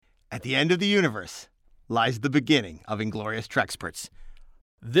At the end of the universe lies the beginning of Inglorious Trexperts.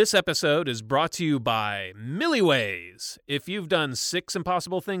 This episode is brought to you by Milliways. If you've done 6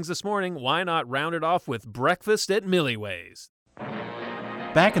 impossible things this morning, why not round it off with breakfast at Milliways?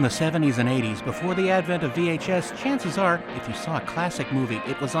 Back in the 70s and 80s, before the advent of VHS, chances are, if you saw a classic movie,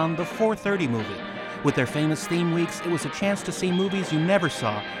 it was on the 4:30 movie. With their famous theme weeks, it was a chance to see movies you never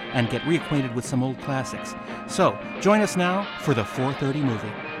saw and get reacquainted with some old classics. So, join us now for the 4:30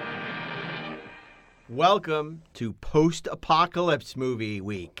 movie. Welcome to Post-Apocalypse Movie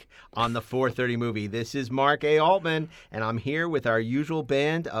Week on the 4:30 movie. This is Mark A. Altman, and I'm here with our usual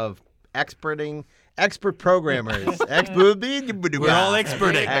band of expert programmers. We're all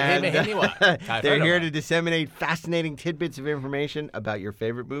experting. And they're here to disseminate fascinating tidbits of information about your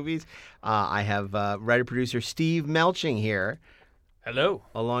favorite movies. I have writer-producer Steve Melching here. Hello.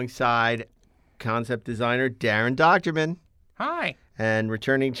 Alongside concept designer Darren Doctorman. Hi. And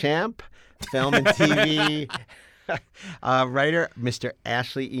returning champ, film and TV writer, Mr.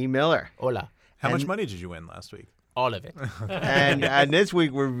 Ashley E. Miller. Hola. How much money did you win last week? All of it. And this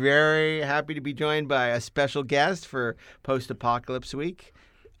week, we're very happy to be joined by a special guest for Post-Apocalypse Week.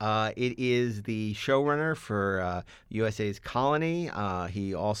 It is the showrunner for USA's Colony.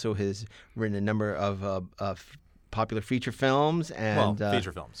 He also has written a number of popular feature films.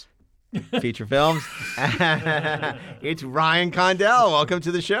 Feature films. Feature films. It's Ryan Condell. Welcome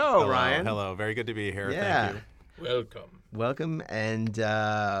to the show, Hello, Ryan. Hello. Very good to be here. Yeah. Thank you. Welcome, and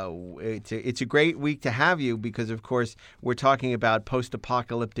it's a great week to have you because, of course, we're talking about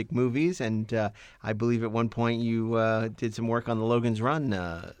post-apocalyptic movies, and I believe at one point you did some work on the Logan's Run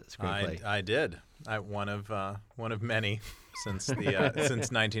screenplay. I did. One of many since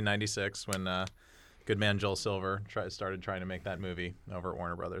 1996 when good man Joel Silver started trying to make that movie over at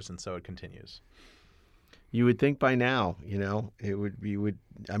Warner Brothers, and so it continues. You would think by now, it would.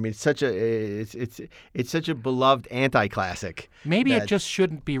 I mean, it's such a beloved anti-classic. Maybe it just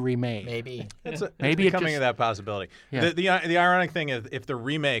shouldn't be remade. Maybe It's Maybe it coming just- to that possibility. Yeah. The ironic thing is, if the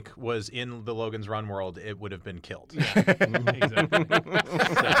remake was in the Logan's Run world, it would have been killed. Exactly.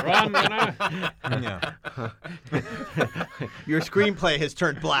 Run. Yeah. Your screenplay has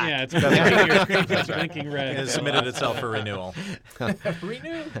turned black. Yeah, it's blinking red. It has submitted itself for renewal.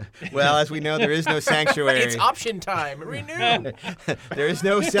 renew. Well, as we know, there is no sanctuary. It's option time. Renew. There is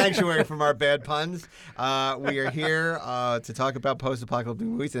no sanctuary from our bad puns. We are here to talk about post-apocalyptic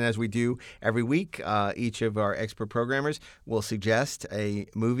movies, and as we do every week, each of our expert programmers will suggest a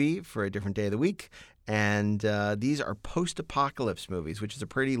movie for a different day of the week. And these are post-apocalypse movies, which is a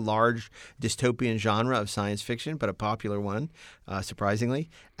pretty large dystopian genre of science fiction, but a popular one,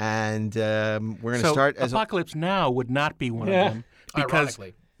 surprisingly. And we're going to start as Apocalypse Now would not be one of them because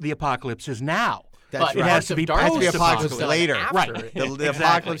Ironically. the apocalypse is now. That's But right. It has to be apocalypse post-apocalypse. later. After Right. it. The Exactly.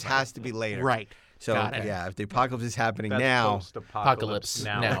 apocalypse has to be later. Right. So, Got it. yeah, if the apocalypse is happening That's now. post-apocalypse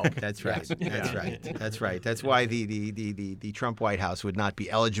Now. That's right. That's right. That's right. That's why the Trump White House would not be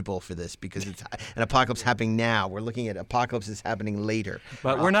eligible for this because it's an apocalypse happening now. We're looking at apocalypses happening later.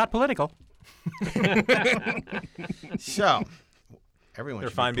 But we're not political. So, everyone There are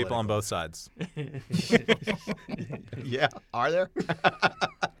should fine be people on both sides. Yeah, are there?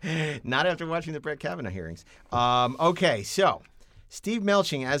 Not after watching the Brett Kavanaugh hearings. Okay, so Steve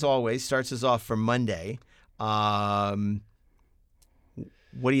Melching, as always, starts us off for Monday. What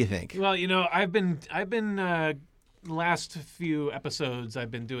do you think? Well, I've been last few episodes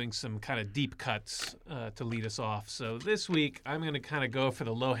I've been doing some kind of deep cuts to lead us off. So this week I'm going to kind of go for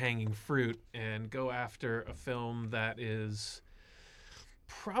the low-hanging fruit and go after a film that is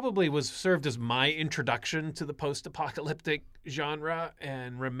probably was served as my introduction to the post-apocalyptic genre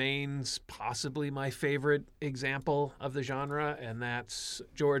and remains possibly my favorite example of the genre, and that's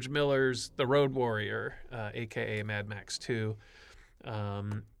George Miller's The Road Warrior, a.k.a. Mad Max 2.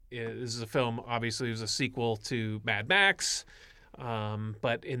 This is a film, obviously, it was a sequel to Mad Max,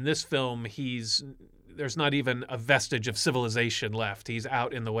 but in this film, there's not even a vestige of civilization left. He's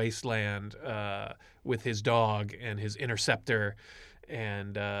out in the wasteland with his dog and his interceptor,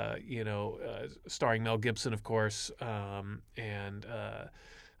 and starring Mel Gibson, of course, and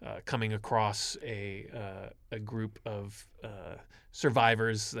coming across a group of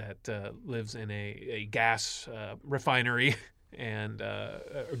survivors that lives in a gas refinery and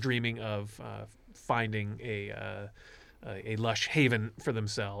dreaming of finding a lush haven for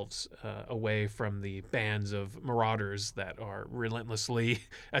themselves away from the bands of marauders that are relentlessly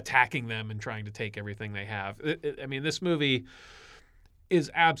attacking them and trying to take everything they have. I mean, this movie is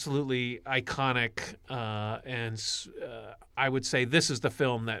absolutely iconic, and I would say this is the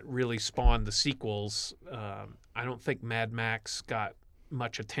film that really spawned the sequels. I don't think Mad Max got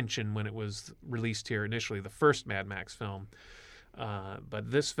much attention when it was released here initially, the first Mad Max film.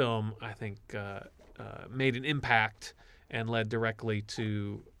 But this film, I think, made an impact and led directly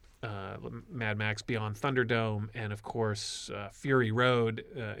to Mad Max Beyond Thunderdome, and of course Fury Road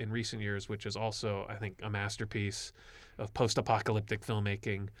in recent years, which is also, I think, a masterpiece of post-apocalyptic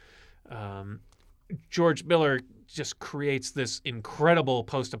filmmaking. George Miller just creates this incredible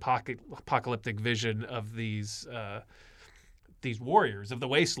post-apocalyptic vision of these warriors of the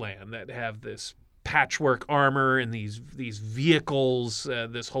wasteland that have this patchwork armor and these vehicles,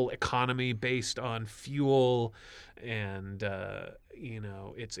 this whole economy based on fuel, and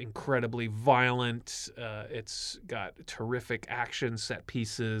it's incredibly violent. It's got terrific action set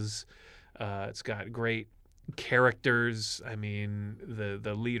pieces. It's got great characters. I mean,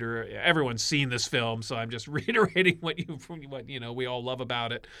 the leader. Everyone's seen this film, so I'm just reiterating what we all love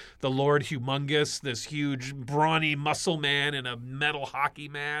about it. The Lord Humongous, this huge brawny muscle man in a metal hockey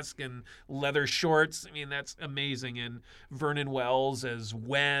mask and leather shorts. I mean, that's amazing. And Vernon Wells as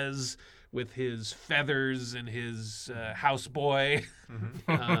Wes, with his feathers and his houseboy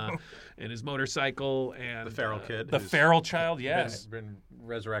and his motorcycle, and The feral kid. the feral child, yes, been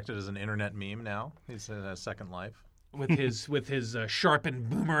resurrected as an internet meme now. He's in a second life. with his sharpened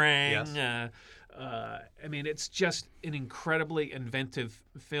boomerang. Yes. I mean, it's just an incredibly inventive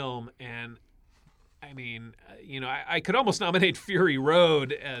film, and I mean, I could almost nominate Fury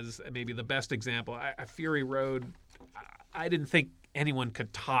Road as maybe the best example. Fury Road, I didn't think anyone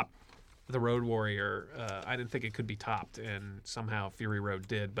could top The Road Warrior. I didn't think it could be topped, and somehow Fury Road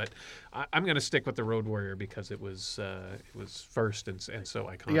did. But I'm going to stick with The Road Warrior because it was first and so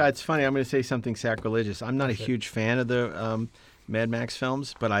iconic. Yeah, it's funny. I'm going to say something sacrilegious. I'm not a huge fan of the Mad Max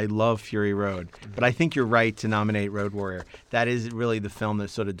films, but I love Fury Road. But I think you're right to nominate Road Warrior. That is really the film that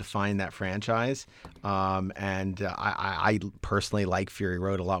sort of defined that franchise. I personally like Fury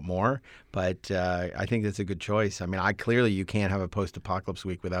Road a lot more, but I think that's a good choice. I mean, clearly you can't have a post-apocalypse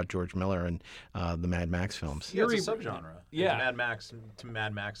week without George Miller and the Mad Max films. Yeah, it's a subgenre. Yeah. Mad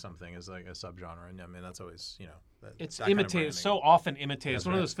Max something is like a subgenre, and I mean that's always It's that kind of imitated, branding. so often imitated. It's That's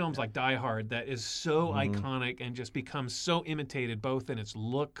one of right. those films like Die Hard that is so iconic and just becomes so imitated both in its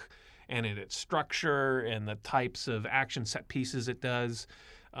look and in its structure and the types of action set pieces it does.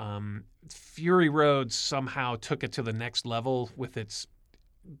 Fury Road somehow took it to the next level with its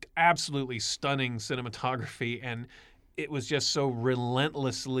absolutely stunning cinematography, and it was just so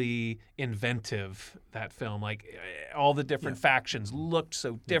relentlessly inventive, that film. Like, all the different factions looked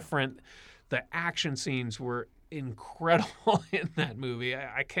so different. The action scenes were incredible in that movie.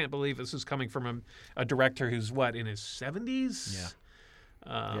 I can't believe this is coming from a director who's, in his 70s? Yeah.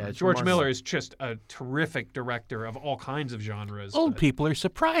 It's George remarkable. Miller is just a terrific director of all kinds of genres. Old but- people are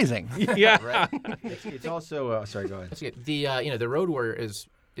surprising. Yeah. It's also sorry, go ahead. That's good. The Road Warrior is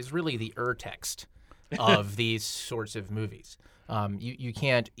really the text of these sorts of movies. You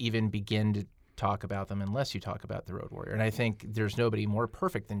can't even begin to talk about them unless you talk about The Road Warrior. And I think there's nobody more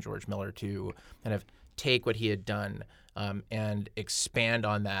perfect than George Miller to kind of take what he had done and expand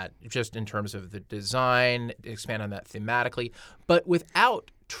on that just in terms of the design, expand on that thematically, but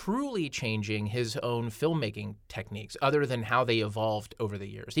without truly changing his own filmmaking techniques other than how they evolved over the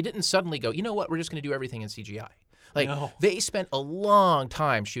years. He didn't suddenly go, you know what, we're just going to do everything in CGI. Like, No. they spent a long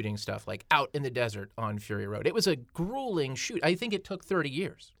time shooting stuff like out in the desert on Fury Road. It was a grueling shoot. I think it took 30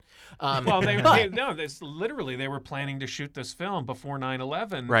 years. Well, literally, they were planning to shoot this film before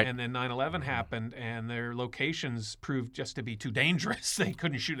 9/11, Right. and then 9/11 happened, and their locations proved just to be too dangerous. They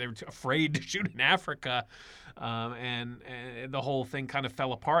couldn't shoot; they were too afraid to shoot in Africa, and the whole thing kind of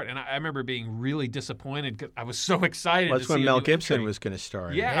fell apart. And I remember being really disappointed because I was so excited. Well, to that's when see a Mel new Gibson entry. was going to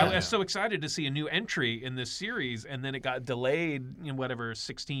star. in Yeah, it. I was so excited to see a new entry in this series, and then it got delayed in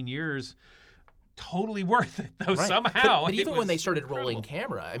 16 years. Totally worth it, though, Right. somehow. But It even when was they started incredible. rolling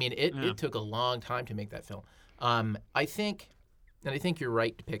camera, I mean, it took a long time to make that film. I think you're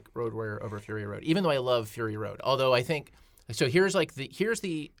right to pick Road Warrior over Fury Road, even though I love Fury Road. Although I think so. Here's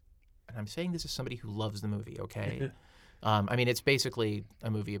the, and I'm saying this as somebody who loves the movie. Okay, I mean, it's basically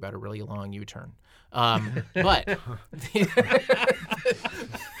a movie about a really long U-turn. But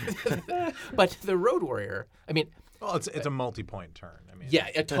but the Road Warrior, I mean. Well, it's a multi-point turn. I mean, Yeah,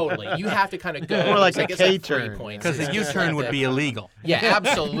 totally. You have to kind of go. More like I a guess K at 3 turn. points. Because the It's U-turn not would that- be illegal. Yeah,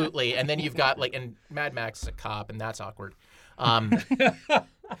 absolutely. And then you've got and Mad Max is a cop, and that's awkward.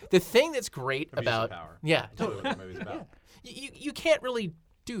 The thing that's great Abuse about of power. yeah, That's what the movie's about. you can't really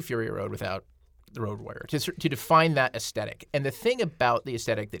do Fury Road without the Road Warrior to define that aesthetic. And the thing about the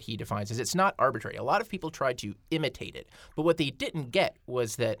aesthetic that he defines is it's not arbitrary. A lot of people tried to imitate it, but what they didn't get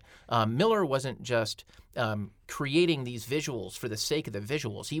was that Miller wasn't just creating these visuals for the sake of the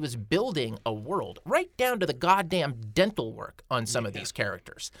visuals. He was building a world, right down to the goddamn dental work on some of these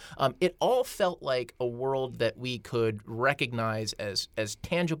characters. It all felt like a world that we could recognize as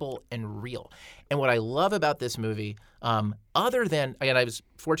tangible and real. And what I love about this movie, other than, again, I was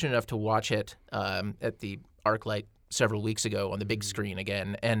fortunate enough to watch it at the ArcLight several weeks ago on the big screen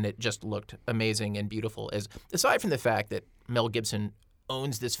again, and it just looked amazing and beautiful. Aside from the fact that Mel Gibson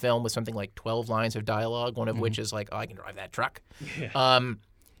owns this film with something like 12 lines of dialogue, one of which is like, oh, I can drive that truck,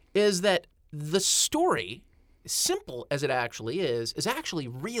 is that the story, simple as it actually is actually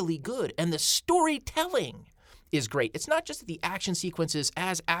really good. And the storytelling is great. It's not just that the action sequences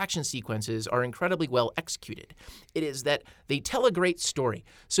as action sequences are incredibly well executed. It is that they tell a great story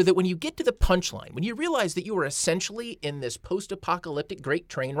so that when you get to the punchline, when you realize that you are essentially in this post-apocalyptic great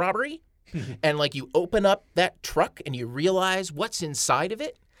train robbery, and like you open up that truck and you realize what's inside of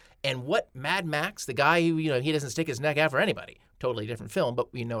it and what Mad Max, the guy who, he doesn't stick his neck out for anybody, totally different film, but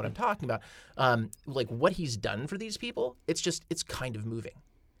you know what I'm talking about, like what he's done for these people, it's kind of moving.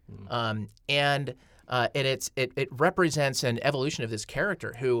 And it represents an evolution of this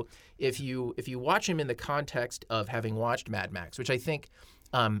character who, if you watch him in the context of having watched Mad Max, which I think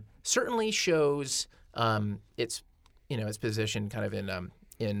certainly shows its position kind of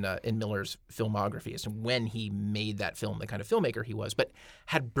in Miller's filmography as to when he made that film, the kind of filmmaker he was, but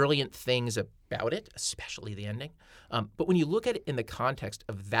had brilliant things about it, especially the ending. But when you look at it in the context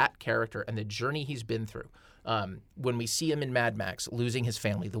of that character and the journey he's been through, when we see him in Mad Max losing his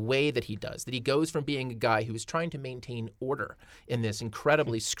family, the way that he does, that he goes from being a guy who is trying to maintain order in this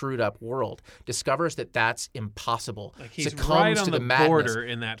incredibly screwed up world, discovers that that's impossible, like he's succumbs right on to the madness. border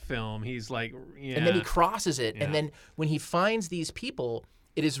in that film. He's like, and then he crosses it, and then when he finds these people,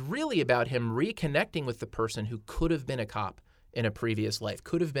 it is really about him reconnecting with the person who could have been a cop in a previous life,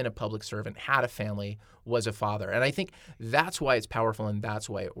 could have been a public servant, had a family, was a father. And I think that's why it's powerful and that's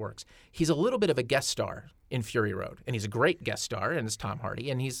why it works. He's a little bit of a guest star in Fury Road, and he's a great guest star, and it's Tom Hardy,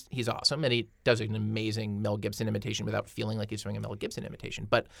 and he's awesome, and he does an amazing Mel Gibson imitation without feeling like he's doing a Mel Gibson imitation.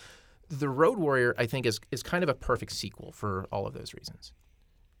 But The Road Warrior, I think, is kind of a perfect sequel for all of those reasons.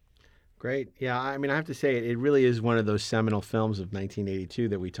 Great. Yeah, I mean, I have to say, it really is one of those seminal films of 1982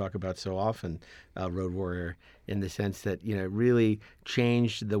 that we talk about so often, Road Warrior, in the sense that, it really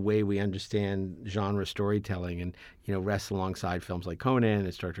changed the way we understand genre storytelling and, rests alongside films like Conan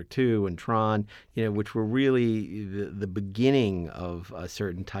and Star Trek II and Tron, which were really the beginning of a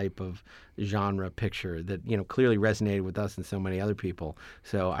certain type of genre picture that, clearly resonated with us and so many other people.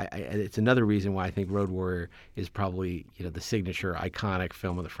 So it's another reason why I think Road Warrior is probably, the signature iconic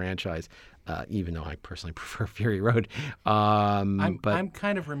film of the franchise. Even though I personally prefer Fury Road. I'm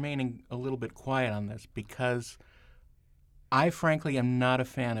kind of remaining a little bit quiet on this because I frankly am not a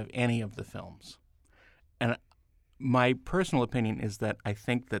fan of any of the films. And my personal opinion is that I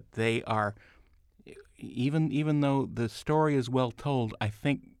think that they are, even though the story is well told, I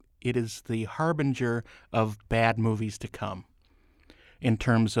think it is the harbinger of bad movies to come in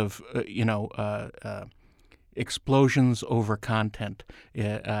terms of, explosions over content,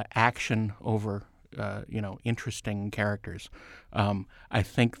 action over, interesting characters. I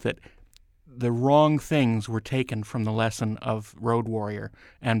think that the wrong things were taken from the lesson of Road Warrior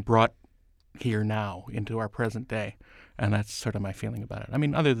and brought here now into our present day. And that's sort of my feeling about it. I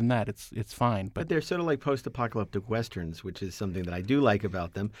mean, other than that, it's fine. But they're sort of like post-apocalyptic westerns, which is something that I do like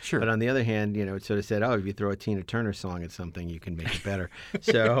about them. Sure. But on the other hand, it sort of said, if you throw a Tina Turner song at something, you can make it better.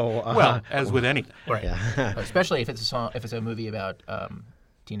 So well, as with anything, right? Yeah. Especially if it's a movie about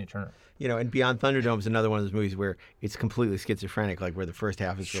Tina Turner. And Beyond Thunderdome is another one of those movies where it's completely schizophrenic, like where the first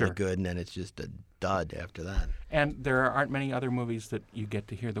half is really good and then it's just a dud after that. And there aren't many other movies that you get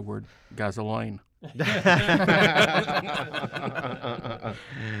to hear the word gasoline.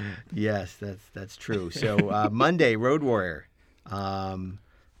 Yes, that's true. So Monday, Road Warrior.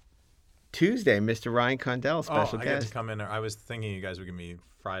 Tuesday, Mr. Ryan Condell, special I guest. get to come in. I was thinking you guys would give me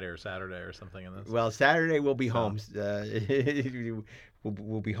Friday or Saturday or something in this. Well, Saturday we'll be home.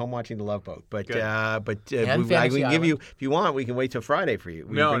 We'll be home watching The Love Boat. But I can give you, if you want, we can wait till Friday for you.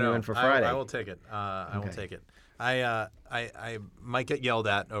 We can bring you in for Friday. I will take it. I will take it. I might get yelled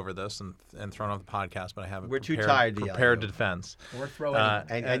at over this and thrown off the podcast, but I haven't. We're too tired to yell. Prepared to defense. We're throwing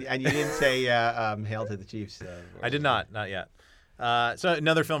and you didn't say hail to the Chiefs. I did not yet. So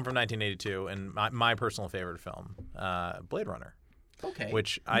another film from 1982, and my personal favorite film, Blade Runner. Okay.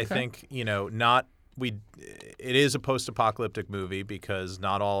 Which I think, not it is a post-apocalyptic movie because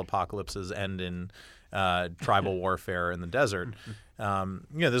not all apocalypses end in tribal warfare in the desert.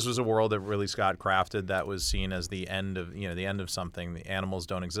 This was a world that Ridley Scott crafted that was seen as the end of something. The animals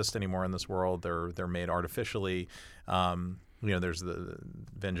don't exist anymore in this world. They're made artificially. There's the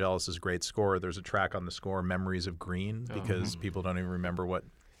Vangelis's great score. There's a track on the score, "Memories of Green," because people don't even remember what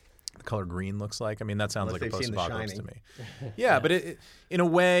the color green looks like. I mean, that sounds Unless like a they've seen The post-apocalypse to Shining. me. Yeah, but in a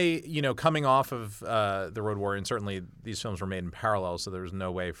way, coming off of The Road Warrior, and certainly these films were made in parallel, so there was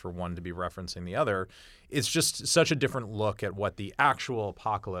no way for one to be referencing the other. It's just such a different look at what the actual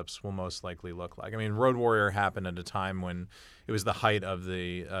apocalypse will most likely look like. I mean, Road Warrior happened at a time when it was the height of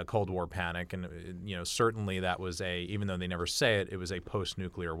the Cold War panic, and certainly that was even though they never say it, it was a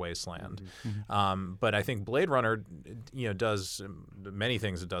post-nuclear wasteland. But I think Blade Runner, does many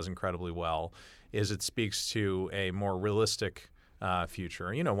things it does incredibly well. Is it speaks to a more realistic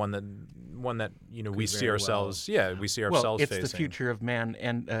future, one that we see ourselves. Yeah, we see ourselves. It's facing. the future of man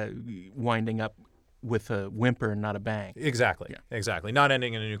and winding up with a whimper, not a bang. Exactly. Not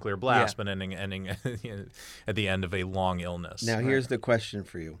ending in a nuclear blast, but ending at the end of a long illness. Now, here's the question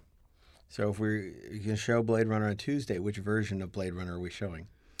for you. So if you can show Blade Runner on Tuesday, which version of Blade Runner are we showing?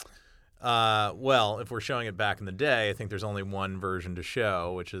 Well, if we're showing it back in the day, I think there's only one version to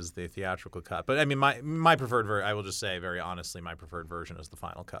show, which is the theatrical cut. But I mean, my preferred version, I will just say very honestly, my preferred version is the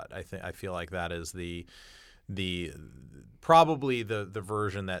final cut. I feel like that is the probably the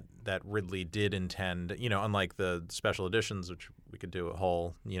version that Ridley did intend, unlike the special editions, which we could do a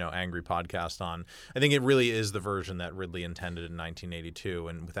whole, angry podcast on. I think it really is the version that Ridley intended in 1982,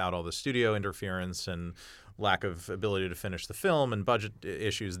 and without all the studio interference and lack of ability to finish the film and budget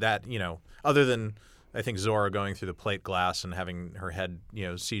issues that, other than I think Zora going through the plate glass and having her head,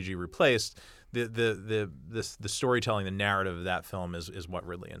 CG replaced, the storytelling, the narrative of that film is what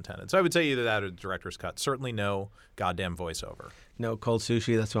Ridley intended. So I would say either that or the director's cut. Certainly no goddamn voiceover. No cold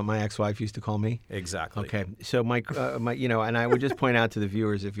sushi. That's what my ex-wife used to call me. Exactly. Okay. So my and I would just point out to the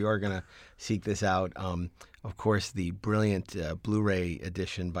viewers, if you are going to seek this out, of course, the brilliant Blu-ray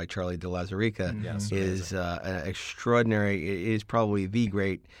edition by Charlie de Lauzirika is an extraordinary. It is probably the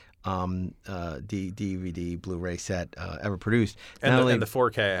great DVD Blu-ray set ever produced. And the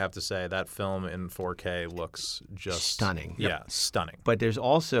 4K, I have to say, that film in 4K looks just stunning. Yeah, stunning. But there's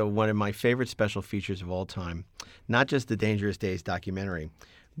also one of my favorite special features of all time, not just the Dangerous Days documentary,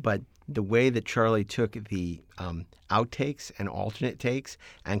 but the way that Charlie took the outtakes and alternate takes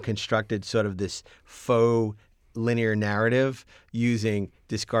and constructed sort of this faux linear narrative using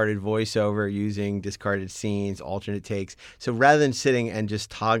discarded voiceover, using discarded scenes, alternate takes. So rather than sitting and just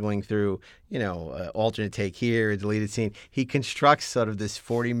toggling through, alternate take here, deleted scene, he constructs sort of this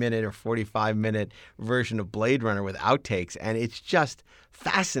 40-minute or 45-minute version of Blade Runner with outtakes, and it's just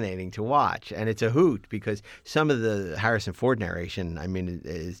fascinating to watch. And it's a hoot because some of the Harrison Ford narration,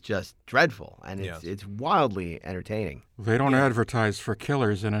 is just dreadful, and it's wildly entertaining. They don't advertise for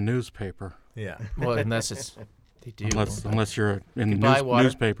killers in a newspaper. Yeah. Well, unless they do. Unless you're in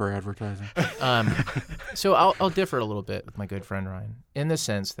newspaper advertising. So I'll differ a little bit with my good friend Ryan in the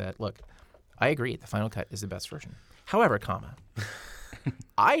sense that, look, I agree the final cut is the best version. However,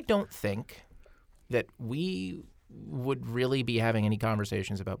 I don't think that we would really be having any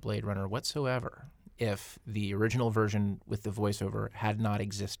conversations about Blade Runner whatsoever if the original version with the voiceover had not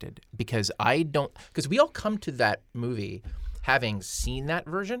existed. Because we all come to that movie having seen that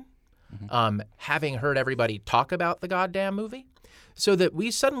version. Having heard everybody talk about the goddamn movie, so that we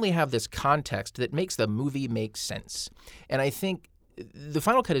suddenly have this context that makes the movie make sense. And I think the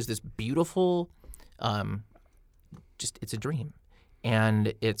final cut is this beautiful, it's a dream,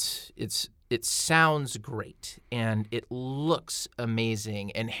 and it sounds great, and it looks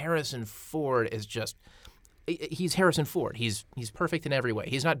amazing, and Harrison Ford is he's Harrison Ford. He's perfect in every way.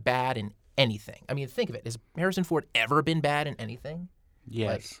 He's not bad in anything. I mean, think of it. Has Harrison Ford ever been bad in anything?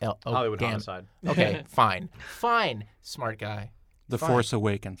 Yes. Hollywood Homicide. Okay, fine. Smart guy. The Force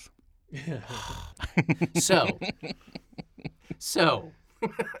Awakens. So,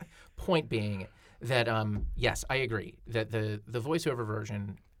 point being that, yes, I agree that the voiceover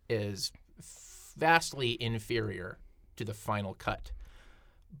version is vastly inferior to the final cut.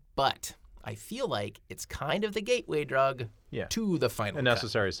 But I feel like it's kind of the gateway drug to the final a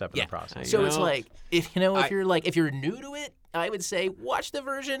necessary step in the process. So it's like, if you're new to it, I would say watch the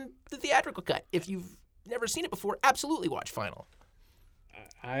theatrical cut. If you've never seen it before, absolutely watch final.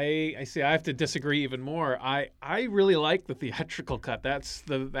 I see. I have to disagree even more. I really like the theatrical cut. That's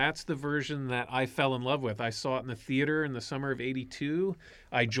the version that I fell in love with. I saw it in the theater in the summer of '82.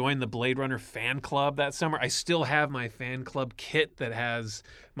 I joined the Blade Runner fan club that summer. I still have my fan club kit that has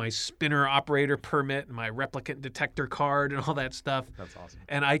my spinner operator permit and my replicant detector card and all that stuff. That's awesome.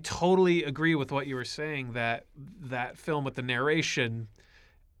 And I totally agree with what you were saying, that film with the narration,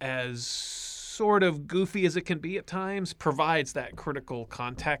 as sort of goofy as it can be at times, provides that critical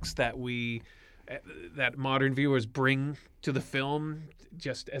context that modern viewers bring to the film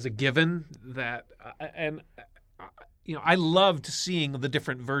just as a given. I loved seeing the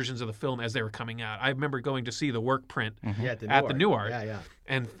different versions of the film as they were coming out. I remember going to see the work print at the Newark,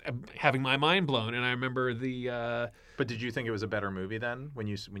 and having my mind blown. And I remember But did you think it was a better movie then when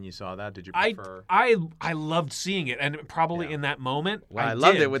you saw that? Did you prefer? I loved seeing it, and probably in that moment, Well, I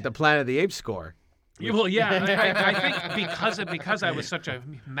loved it with the Planet of the Apes score. Well, yeah, I think because I was such a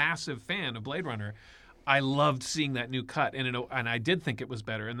massive fan of Blade Runner, I loved seeing that new cut, and I did think it was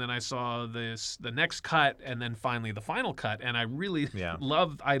better. And then I saw the next cut, and then finally the final cut, and I really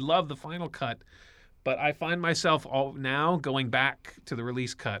love the final cut. But I find myself now going back to the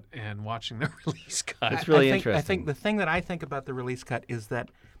release cut and watching the release cut. It's really interesting. interesting. I think the thing that I think about the release cut is that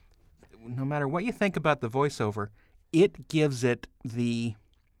no matter what you think about the voiceover, it gives it the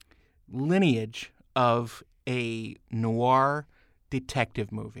lineage of a noir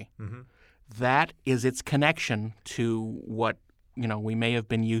detective movie. Mm-hmm. That is its connection to what we may have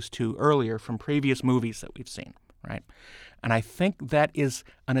been used to earlier from previous movies that we've seen, right? And I think that is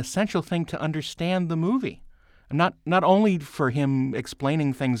an essential thing to understand the movie. Not only for him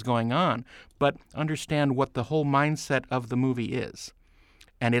explaining things going on, but understand what the whole mindset of the movie is.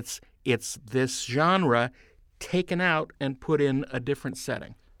 And it's this genre taken out and put in a different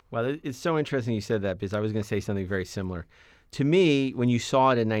setting. Well, it's so interesting you said that, because I was going to say something very similar. To me, when you saw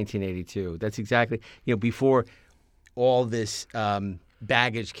it in 1982, that's exactly, before all this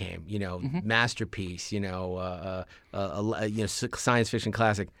baggage came, masterpiece, science fiction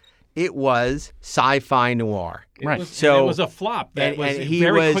classic. It was sci-fi noir. It was a flop. That was and he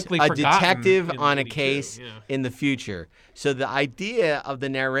very was quickly a forgotten detective in on a 82, case in the future. So the idea of the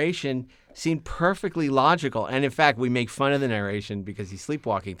narration seemed perfectly logical. And in fact, we make fun of the narration because he's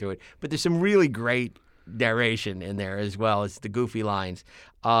sleepwalking through it. But there's some really great narration in there as well. It's the goofy lines.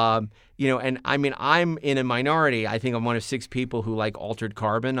 And I mean, I'm in a minority. I think I'm one of 6 people who like Altered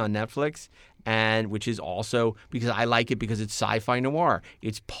Carbon on Netflix, and which is also because I like it because it's sci-fi noir.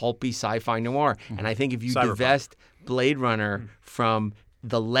 It's pulpy sci-fi noir. Mm-hmm. And I think if you divest Blade Runner from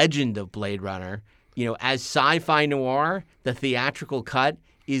the legend of Blade Runner, as sci-fi noir, the theatrical cut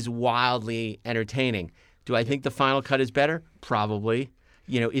is wildly entertaining. Do I think the final cut is better? Probably.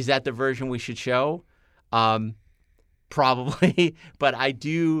 Is that the version we should show? Probably. But I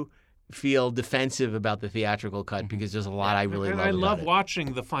do feel defensive about the theatrical cut because there's a lot I really love about it. I love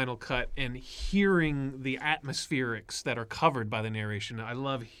watching the final cut and hearing the atmospherics that are covered by the narration. I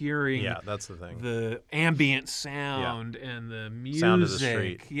love hearing that's the thing. The ambient sound and the music. Sound of the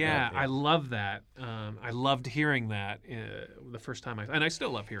street. Yeah, I love that. I loved hearing that the first time and I still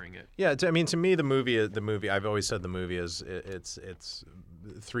love hearing it. Yeah, to me, the movie. I've always said the movie is it's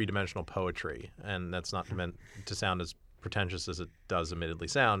three-dimensional poetry, and that's not meant to sound as pretentious as it does admittedly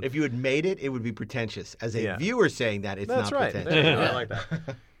sound. If you had made it, it would be pretentious. As a viewer saying that, it's that's not right. pretentious. I like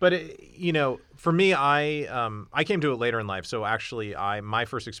that. But for me, I came to it later in life. So actually, my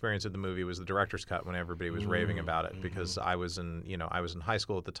first experience of the movie was the director's cut when everybody was raving about it, because I was in high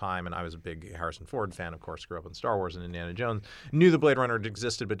school at the time, and I was a big Harrison Ford fan. Of course, grew up in Star Wars and Indiana Jones. Knew the Blade Runner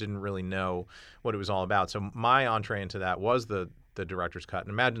existed, but didn't really know what it was all about. So my entree into that was the director's cut.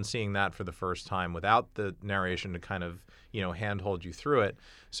 And imagine seeing that for the first time without the narration to kind of handhold you through it.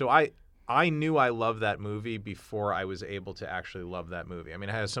 So I knew I loved that movie before I was able to actually love that movie. I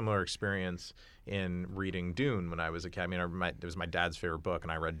mean, I had a similar experience in reading Dune when I was a kid. I mean, it was my dad's favorite book,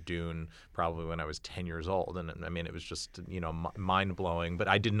 and I read Dune probably when I was 10 years old. And I mean, it was just, mind-blowing. But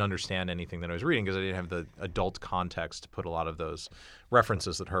I didn't understand anything that I was reading because I didn't have the adult context to put a lot of those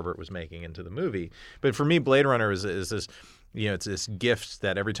references that Herbert was making into the movie. But for me, Blade Runner is this... it's this gift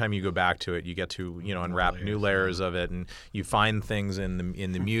that every time you go back to it, you get to unwrap new layers of it, and you find things in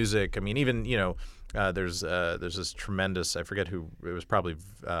the music. I mean, even there's this tremendous, I forget who it was, probably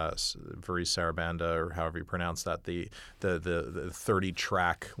Varis Sarabanda or however you pronounce that, the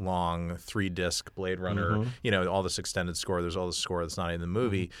 30-track long 3-disc Blade Runner, all this extended score. There's all this score that's not in the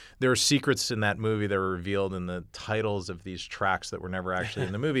movie. There are secrets in that movie that were revealed in the titles of these tracks that were never actually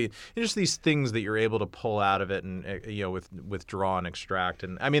in the movie. And just these things that you're able to pull out of it and withdraw and extract.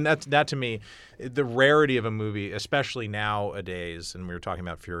 And I mean that to me, the rarity of a movie, especially nowadays, and we were talking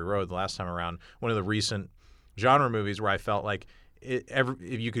about Fury Road the last time around, one of the recent genre movies where I felt like if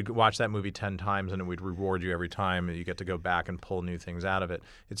you could watch that movie 10 times and it would reward you every time, and you get to go back and pull new things out of it.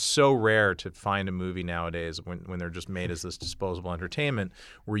 It's so rare to find a movie nowadays when they're just made as this disposable entertainment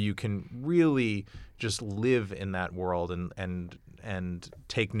where you can really just live in that world and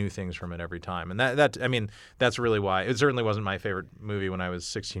take new things from it every time. And that's really why it certainly wasn't my favorite movie when I was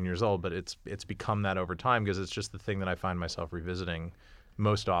 16 years old, but it's become that over time because it's just the thing that I find myself revisiting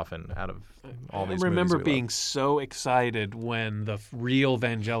most often out of all these movies. I remember we being love. so excited when the real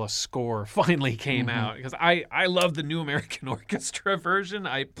Vangelis score finally came out because I love the New American Orchestra version.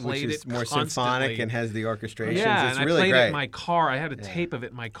 I played Which is it more constantly. symphonic and has the orchestrations. Yeah, it's and really I played great. it in my car. I had a tape of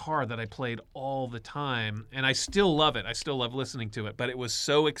it in my car that I played all the time, and I still love it. I still love listening to it. But it was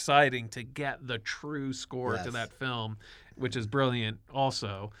so exciting to get the true score to that film, which is brilliant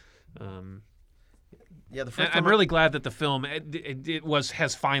also. Yeah, the first I'm time really glad that the film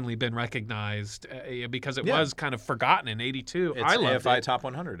has finally been recognized because it was kind of forgotten in '82. It's I loved AFI it. Top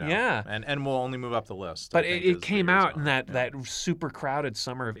 100 now. Yeah. And we'll only move up the list. But I think, it as the came years out go in on. that super crowded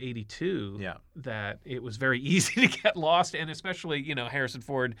summer of '82. Yeah. That it was very easy to get lost, and especially Harrison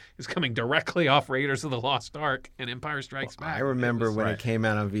Ford is coming directly off Raiders of the Lost Ark and Empire Strikes Back. I remember when right. it came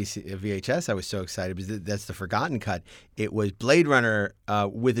out on VHS, I was so excited because that's the forgotten cut. It was Blade Runner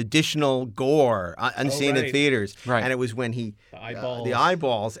with additional gore, unseen in right. theaters. Right. And it was when The eyeballs. the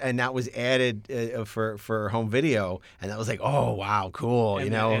eyeballs, and that was added for home video, and that was like, oh wow, cool,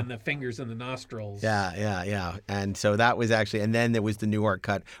 and the fingers in the nostrils. Yeah. And so that was actually, and then there was the New York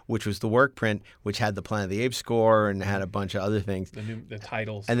cut, which was the work print, which had the Planet of the Apes score and had a bunch of other things. The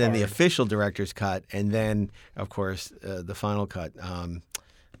titles. And then the card. official director's cut, and then of course the final cut.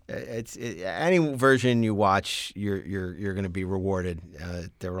 Any version you watch, you're going to be rewarded.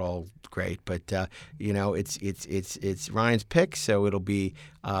 They're all great, but it's Ryan's pick, so it'll be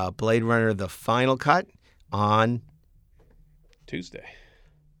Blade Runner: The Final Cut on Tuesday.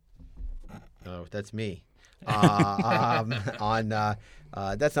 Oh, that's me. On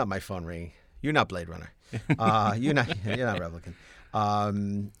that's not my phone ringing. You're not Blade Runner. You're not Replicant.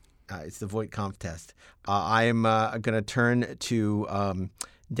 It's the Voight-Kampff test. I am going to turn to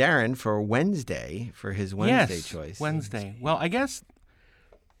Darren for Wednesday for his Wednesday choice. Wednesday. Well, I guess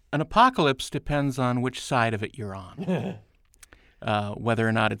an apocalypse depends on which side of it you're on. Whether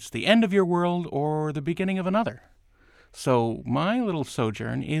or not it's the end of your world or the beginning of another. So my little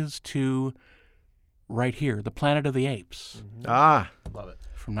sojourn is to right here, The Planet of the Apes. Ah, Love it.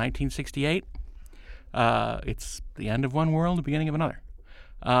 From 1968. It's the end of one world, the beginning of another.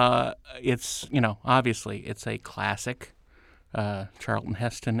 It's, obviously, it's a classic. Charlton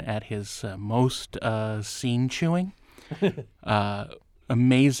Heston at his most scene-chewing.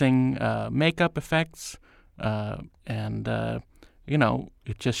 Amazing makeup effects. And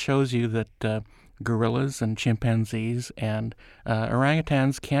it just shows you that gorillas and chimpanzees and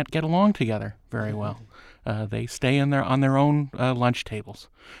orangutans can't get along together very well. They stay on their own lunch tables.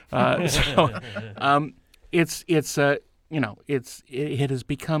 It has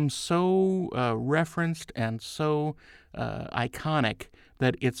become so referenced and so iconic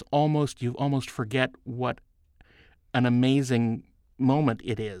that you almost forget what an amazing moment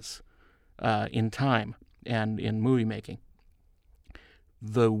it is in time and in movie making.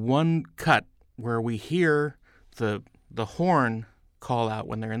 The one cut where we hear the horn call out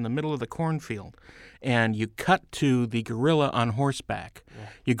when they're in the middle of the cornfield, and you cut to the gorilla on horseback,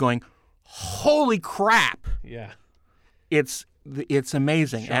 you're going, holy crap! Yeah. It's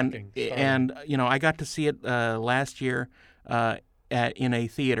amazing. Shocking. And I got to see it last year in a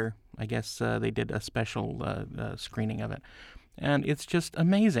theater. I guess they did a special screening of it. And it's just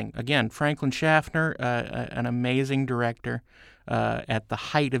amazing. Again, Franklin Schaffner, an amazing director at the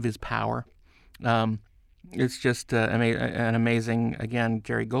height of his power. It's just an amazing, again,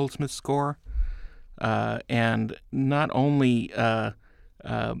 Jerry Goldsmith score. And not only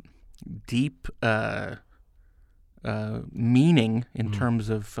deep meaning in terms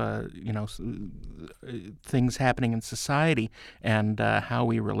of things happening in society and how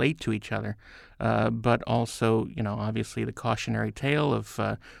we relate to each other, but also obviously the cautionary tale of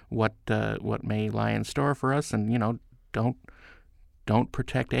what may lie in store for us, and don't don't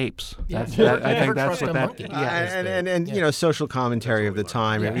protect apes. Yeah. I think Never that's trust what a that. monkey. And you know, social commentary of the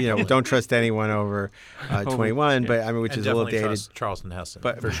time. Don't trust anyone over 21. But I mean, which And is a little definitely dated. trust Charleston Heston.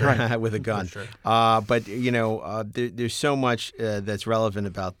 But For sure. with a gun. For sure. But there's so much that's relevant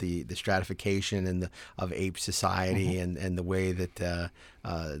about the stratification and of ape society and the way that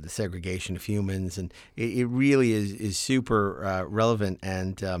the segregation of humans, and it really is super relevant,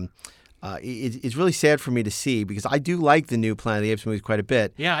 and it's really sad for me to see, because I do like the new Planet of the Apes movies quite a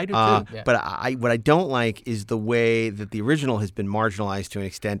bit. Yeah, I do too. Yeah. But what I don't like is the way that the original has been marginalized to an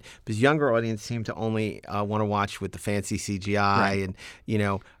extent, because younger audience seem to only want to watch with the fancy CGI and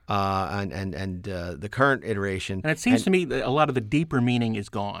the current iteration. And it seems to me that a lot of the deeper meaning is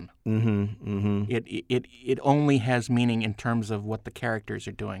gone. It only has meaning in terms of what the characters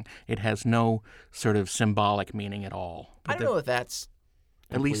are doing. It has no sort of symbolic meaning at all. I don't know if that's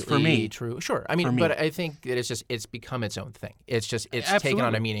At least for completely me. true. Sure. I mean, me. but I think that it's become its own thing. It's taken on a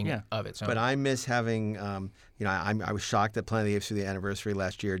Absolutely. meaning Yeah. of its own. But I miss having, I was shocked that Planet of the Apes for the anniversary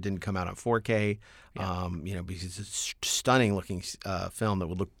last year didn't come out on 4K, because it's a stunning looking film that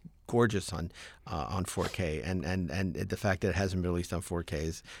would look gorgeous on 4K, and the fact that it hasn't been released on 4K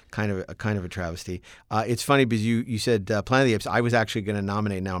is kind of a travesty. It's funny because you said Planet of the Apes. I was actually going to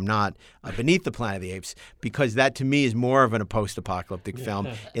nominate. Now I'm not Beneath the Planet of the Apes, because that to me is more of a post-apocalyptic film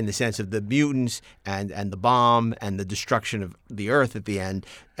in the sense of the mutants and the bomb and the destruction of the Earth at the end.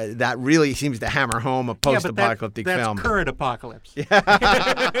 That really seems to hammer home a post-apocalyptic film. That's current apocalypse.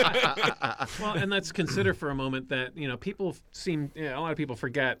 Well, and let's consider for a moment that people a lot of people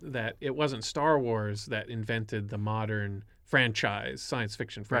forget that it wasn't Star Wars that invented the modern science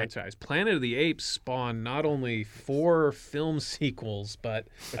fiction franchise. Planet of the Apes spawned not only 4 film sequels, but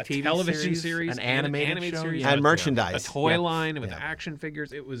a TV television series, series, an animated show, series, and a merchandise. toy line with action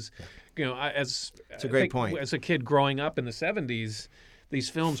figures. It was, it's a great point. As a kid growing up in the 70s, these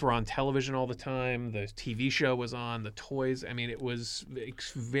films were on television all the time. The TV show was on. The toys. I mean, it was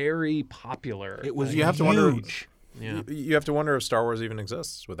very popular. It was You have to wonder. huge. Yeah. You have to wonder if Star Wars even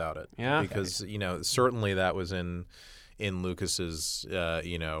exists without it. Yeah. Because certainly that was in Lucas's in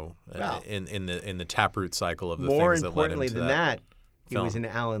the taproot cycle of the More things that led him importantly to than that. that, he film. was in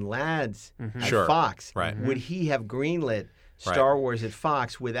Alan Ladd's at Sure. Fox. Right. Would he have greenlit Star Wars at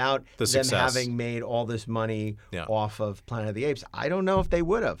Fox without The them success. having made all this money Yeah. off of Planet of the Apes? I don't know if they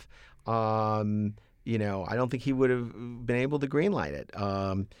would have. I don't think he would have been able to greenlight it.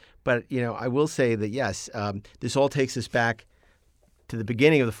 But I will say that yes, this all takes us back to the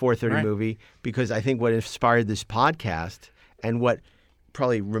beginning of the 4:30 movie, because I think what inspired this podcast and what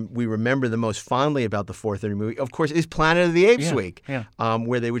probably we remember the most fondly about the 4:30 movie, of course, is Planet of the Apes Week,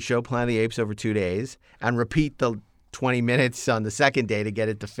 where they would show Planet of the Apes over 2 days and repeat the 20 minutes on the second day to get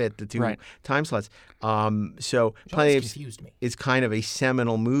it to fit the 2 time slots. So Planet of the Apes confused me. is kind of a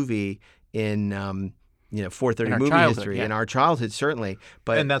seminal movie in 4:30 In our movie childhood, history, yeah. in our childhood certainly.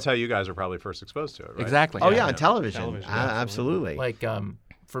 But And that's how you guys are probably first exposed to it, right? Exactly. oh yeah, on television, Television, absolutely. Like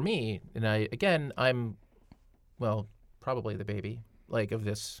for me, and I'm probably the baby of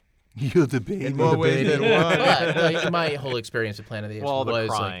this. You're the baby. In more ways than one. But my whole experience with Planet of the Apes Well, the was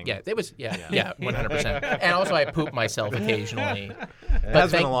crying. it was 100%. And also I poop myself occasionally. But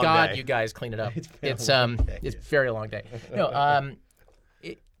has been thank a long God day. you guys cleaned it up. It's day, it's a very long day. No,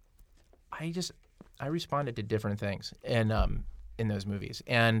 I responded to different things in those movies,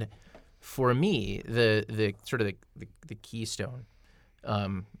 and for me, the sort of the keystone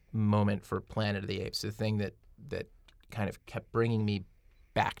moment for Planet of the Apes, the thing that kind of kept bringing me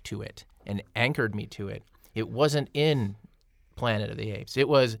back to it and anchored me to it. It wasn't in Planet of the Apes.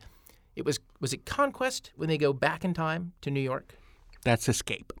 Was it Conquest when they go back in time to New York? That's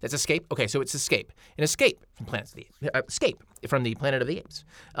Escape. That's Escape? Okay, so it's Escape. An escape from Planet of the Apes. Escape from the Planet of the Apes.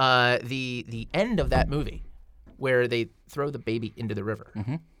 The end of that movie where they throw the baby into the river.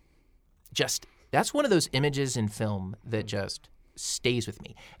 Mm-hmm. That's one of those images in film that just stays with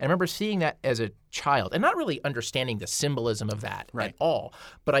me. And I remember seeing that as a child and not really understanding the symbolism of that at all.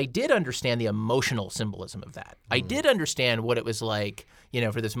 But I did understand the emotional symbolism of that. I did understand what it was like,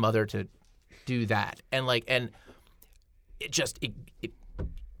 for this mother to do that. And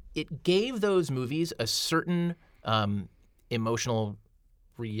it gave those movies a certain emotional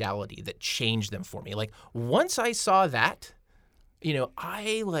reality that changed them for me. Like once I saw that,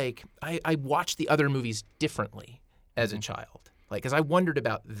 I watched the other movies differently as a child. Because I wondered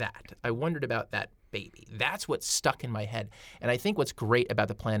about that. I wondered about that baby. That's what stuck in my head. And I think what's great about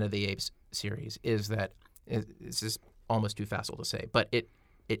the Planet of the Apes series is that this is almost too facile to say, but it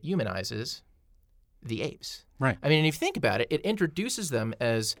humanizes the apes. Right. I mean, if you think about it, it introduces them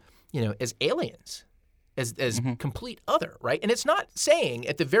as aliens as complete other, right? And it's not saying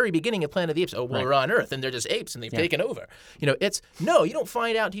at the very beginning of Planet of the Apes, oh, well, we're on Earth and they're just apes and they've taken over. It's no, you don't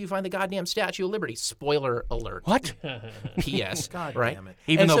find out until you find the goddamn Statue of Liberty. Spoiler alert. What? P.S. God right? damn it.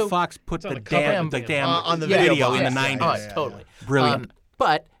 Even And though so- Fox put It's on the the cover damn, of the the damn- damn on the video video in the box. 90s. Oh, totally. Brilliant.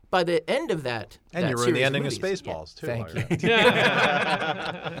 But by the end of that, And that you ruined the series ending of movies- Spaceballs, too. Thank while you. you're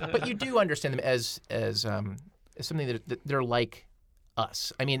at it. But you do understand them as something that they're like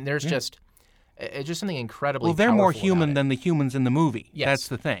us. I mean, there's just it's just something incredibly. Well, they're more powerful human about it. than the humans in the movie. Yes. That's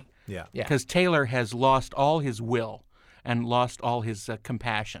the thing. Yeah. Yeah. Because Taylor has lost all his will and lost all his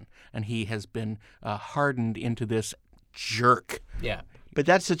compassion, and he has been hardened into this jerk. Yeah. But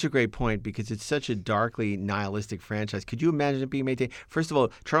that's such a great point because it's such a darkly nihilistic franchise. Could you imagine it being maintained? First of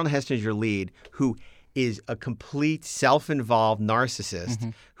all, Charlton Heston is your lead, who is a complete self-involved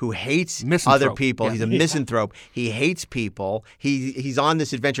narcissist who hates Misanthrope. other people. Yeah. He's a misanthrope. He hates people. He's on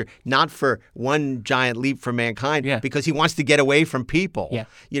this adventure not for one giant leap for mankind, Yeah. because he wants to get away from people. Yeah.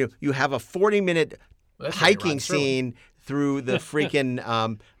 You have a 40-minute That's very hiking Rod Serling. scene through the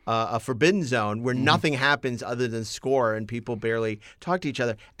freaking a forbidden zone where nothing happens other than score and people barely talk to each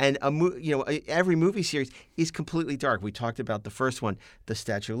other. And every movie series is completely dark. We talked about the first one, the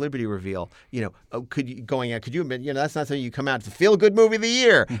Statue of Liberty reveal. Could you admit, that's not something you come out. It's a feel-good movie of the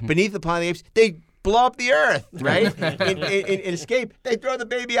year. Beneath the Planet of the Apes, they blow up the Earth, right? in Escape, they throw the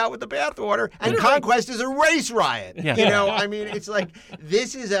baby out with the bathwater, and Conquest is a race riot. Yeah. I mean, it's like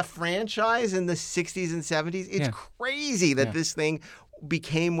this is a franchise in the 60s and 70s. It's crazy that this thing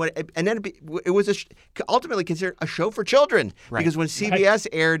became what, and then it was ultimately considered a show for children, because when CBS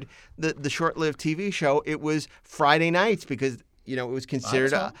aired the short-lived TV show, it was Friday nights because it was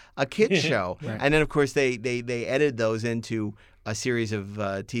considered a kids show, and then of course they edited those into a series of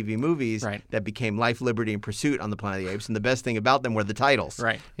TV movies that became Life, Liberty, and Pursuit on the Planet of the Apes, and the best thing about them were the titles.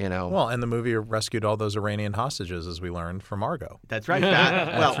 Right. Well, and the movie rescued all those Iranian hostages, as we learned from Argo. That's right.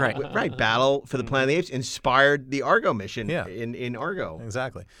 Right. Battle for the Planet of the Apes inspired the Argo mission in Argo.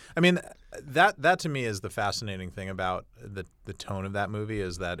 Exactly. I mean, that to me is the fascinating thing about the tone of that movie,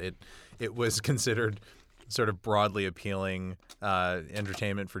 is that it was considered sort of broadly appealing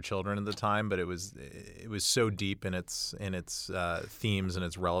entertainment for children at the time, but it was so deep in its themes and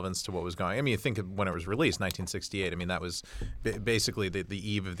its relevance to what was going on. I mean, you think of when it was released, 1968. I mean, that was basically the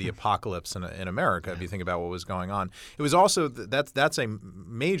eve of the apocalypse in America. If you think about what was going on, it was also that's a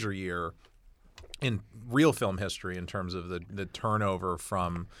major year in real film history in terms of the turnover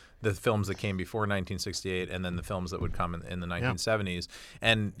from the films that came before 1968 and then the films that would come in the 1970s.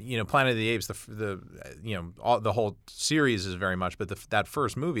 And Planet of the Apes, the whole series is very much, but that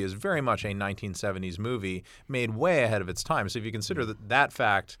first movie is very much a 1970s movie made way ahead of its time. So if you consider that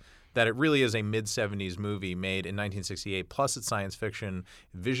fact, that it really is a mid-70s movie made in 1968, plus it's science fiction,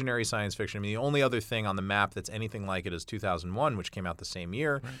 visionary science fiction. I mean, the only other thing on the map that's anything like it is 2001, which came out the same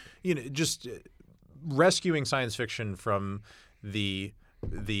year. Right. Just rescuing science fiction from the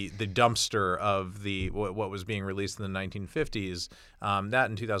dumpster of what was being released in the 1950s. That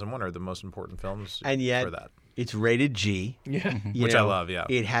and 2001 are the most important films and yet, for that. It's rated G. Yeah. Which I love, yeah.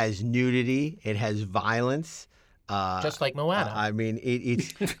 It has nudity. It has violence. Just like Moana. I mean,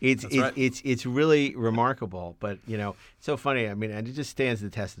 it's really remarkable. But it's so funny. I mean, and it just stands the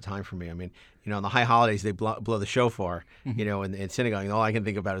test of time for me. I mean, on the high holidays they blow the shofar, in synagogue. And all I can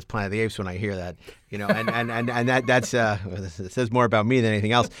think about is Planet of the Apes when I hear that. And that's it says more about me than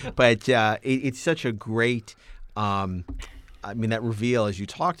anything else. But it's such a great. I mean, that reveal, as you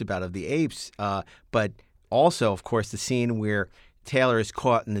talked about, of the apes, but also, of course, the scene where Taylor is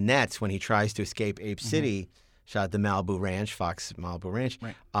caught in the nets when he tries to escape Ape City. Shot at the Malibu Ranch, Fox Malibu Ranch,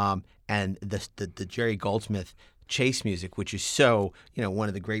 and the Jerry Goldsmith chase music, which is so, one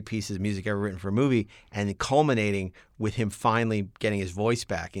of the great pieces of music ever written for a movie, and culminating with him finally getting his voice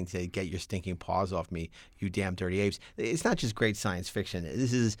back and say, "Get your stinking paws off me, you damn dirty apes." It's not just great science fiction.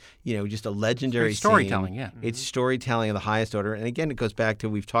 This is, just a legendary storytelling, scene. It's storytelling of the highest order. And again, it goes back to,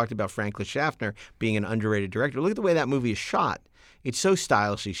 we've talked about Franklin Schaffner being an underrated director. Look at the way that movie is shot. It's so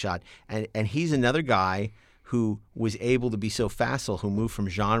stylishly shot. And he's another guy who was able to be so facile, who moved from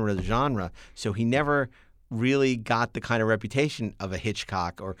genre to genre. So he never really got the kind of reputation of a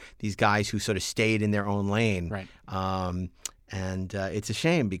Hitchcock or these guys who sort of stayed in their own lane. Right. And it's a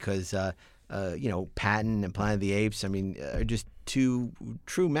shame because, Patton and Planet of the Apes, I mean, are just two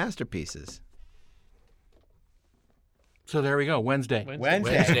true masterpieces. So there we go, Wednesday.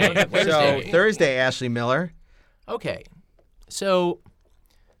 Wednesday. So Wednesday. Thursday, Ashley Miller. Okay, so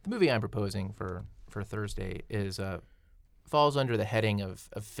the movie I'm proposing for Thursday is falls under the heading of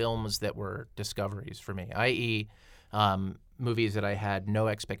films that were discoveries for me, i.e. Movies that I had no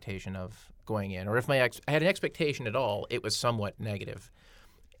expectation of going in, or if I had an expectation at all, it was somewhat negative.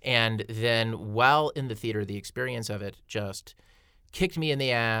 And then while in the theater, the experience of it just kicked me in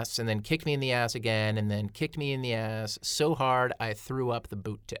the ass, and then kicked me in the ass again, and then kicked me in the ass so hard I threw up the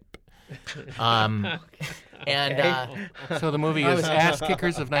boot tip. So the movie is Ass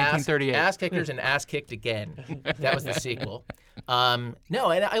Kickers of 1938. Ass Kickers and Ass Kicked Again. That was the sequel.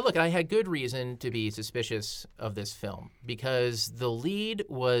 No, and I had good reason to be suspicious of this film because the lead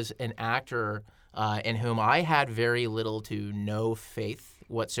was an actor in whom I had very little to no faith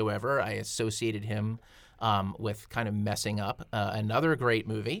whatsoever. I associated him with kind of messing up another great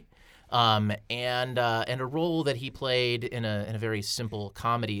movie. And a role that he played in a very simple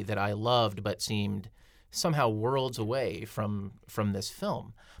comedy that I loved but seemed somehow worlds away from this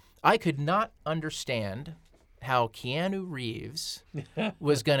film. I could not understand how Keanu Reeves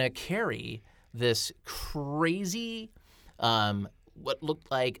was going to carry this crazy, what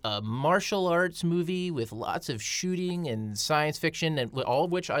looked like a martial arts movie with lots of shooting and science fiction, and all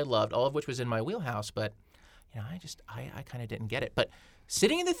of which I loved, all of which was in my wheelhouse, but I kind of didn't get it. But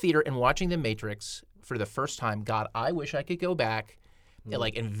sitting in the theater and watching The Matrix for the first time, God, I wish I could go back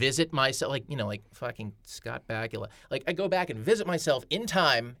and visit myself, like fucking Scott Bakula. Like, I go back and visit myself in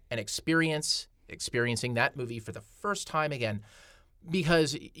time and experiencing that movie for the first time again.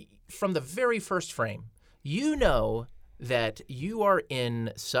 Because from the very first frame, you know that you are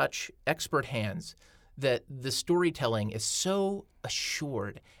in such expert hands that the storytelling is so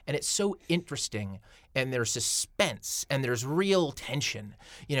assured and it's so interesting and there's suspense and there's real tension.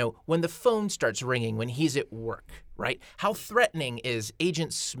 When the phone starts ringing when he's at work, right? How threatening is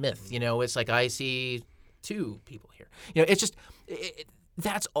Agent Smith? It's like, I see two people here. It's just,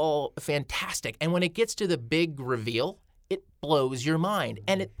 that's all fantastic. And when it gets to the big reveal, it blows your mind.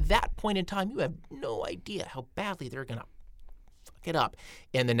 And at that point in time, you have no idea how badly they're going to fuck it up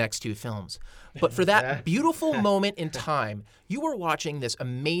in the next two films. But for that beautiful moment in time, you were watching this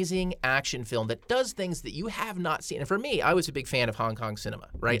amazing action film that does things that you have not seen. And for me, I was a big fan of Hong Kong cinema,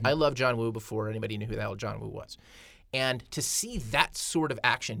 right? Mm-hmm. I loved John Woo before anybody knew who the hell John Woo was. And to see that sort of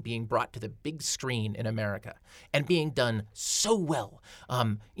action being brought to the big screen in America and being done so well,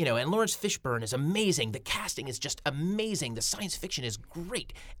 and Lawrence Fishburne is amazing. The casting is just amazing. The science fiction is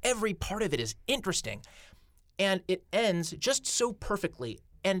great. Every part of it is interesting. And it ends just so perfectly.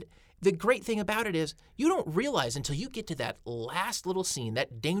 And the great thing about it is you don't realize until you get to that last little scene,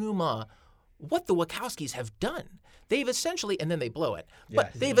 that denouement, what the Wachowskis have done. They've essentially, and then they blow it,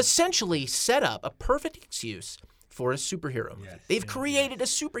 but they've essentially set up a perfect excuse for a superhero movie. They've created a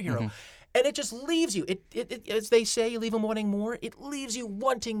superhero. Mm-hmm. And it just leaves you, it as they say, leave them wanting more. It leaves you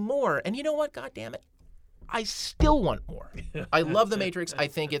wanting more. And you know what? God damn it. I still want more. I love The Matrix. I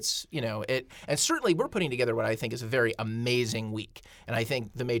think it's, and certainly we're putting together what I think is a very amazing week. And I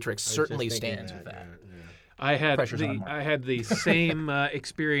think The Matrix certainly stands with that. I had the same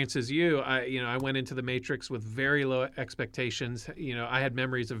experience as you. I went into The Matrix with very low expectations. I had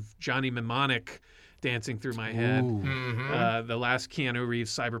memories of Johnny Mnemonic dancing through my head. Mm-hmm. The last Keanu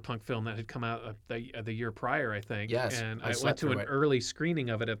Reeves cyberpunk film that had come out the year prior, I think. Yes, and I went to an early screening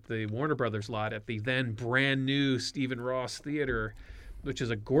of it at the Warner Brothers lot at the then brand new Stephen Ross Theater, which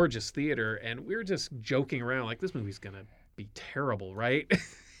is a gorgeous theater. And we were just joking around like, this movie's going to be terrible, right?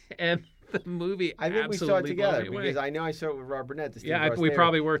 And the movie I think we saw it together because I know I saw it with Rob Burnett. We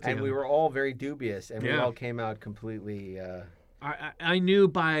probably were together. And we were all very dubious, and we all came out completely... I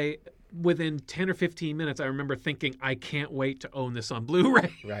knew within 10 or 15 minutes, I remember thinking, I can't wait to own this on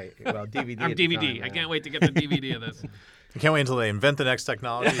Blu-ray. Right. Well, DVD. I'm DVD. I can't wait to get the DVD of this. I can't wait until they invent the next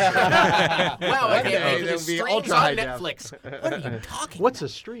technology. Wow, I can't wait to streams on Netflix. What are you talking What's a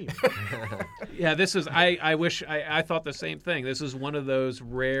stream? Yeah, this is, I wish, I thought the same thing. This is one of those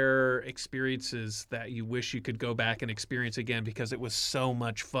rare experiences that you wish you could go back and experience again because it was so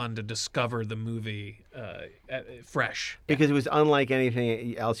much fun to discover the movie fresh. Because it was unlike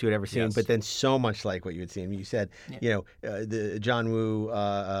anything else you had ever seen, Yes. but then so much like what you had seen. You said, the John Woo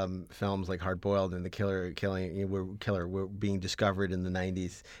films like Hard Boiled and The Killer were being discovered in the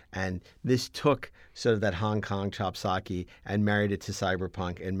 90s, and this took sort of that Hong Kong chopsaki and married it to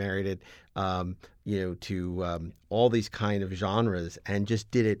cyberpunk and married it to all these kind of genres and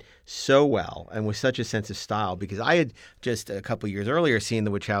just did it so well and with such a sense of style, because I had just a couple of years earlier seen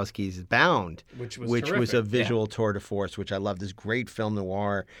the Wachowskis' Bound, which was a visual tour de force, which I love. This great film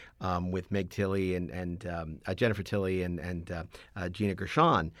noir with Meg Tilly and Jennifer Tilly and Gina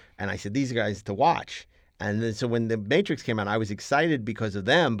Gershon, and I said, these are guys to watch. And then, so when The Matrix came out, I was excited because of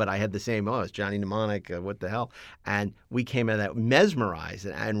them, but I had the same, it's Johnny Mnemonic, what the hell? And we came out of that mesmerized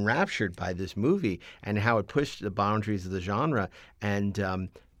and enraptured by this movie and how it pushed the boundaries of the genre. And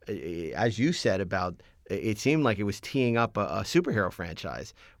as you said about, it seemed like it was teeing up a superhero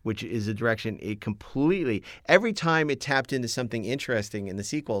franchise, which is a direction it completely. Every time it tapped into something interesting in the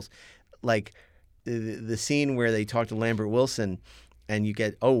sequels, like the scene where they talk to Lambert Wilson. And you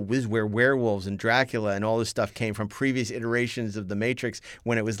get, this is where werewolves and Dracula and all this stuff came from previous iterations of The Matrix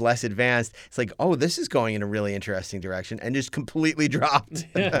when it was less advanced. It's like, this is going in a really interesting direction, and just completely dropped.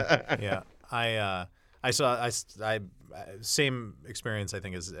 Yeah, I saw same experience I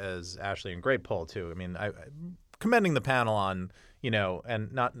think as Ashley, and great poll too. I mean, I commending the panel on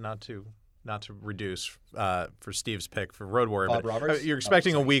and not to reduce for Steve's pick for Road Warrior, Bob but Roberts? you're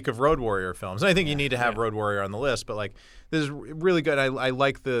expecting a week of Road Warrior films. And I think you need to have Road Warrior on the list, but like this is really good. I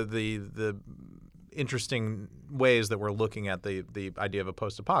like the interesting ways that we're looking at the idea of a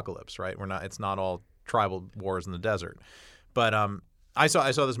post-apocalypse. Right, it's not all tribal wars in the desert. But I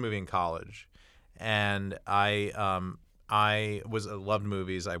saw this movie in college, and I loved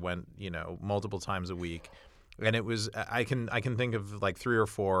movies. I went multiple times a week, and it was I can think of like 3 or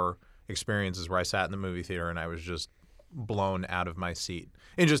 4 experiences where I sat in the movie theater and I was just blown out of my seat.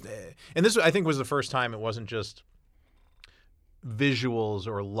 And this I think was the first time it wasn't just visuals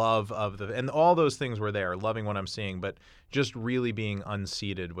or love of and all those things were there, loving what I'm seeing, but just really being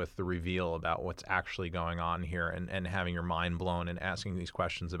unseated with the reveal about what's actually going on here, and having your mind blown and asking these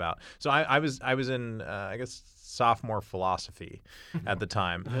questions about. So I was in I guess sophomore philosophy at the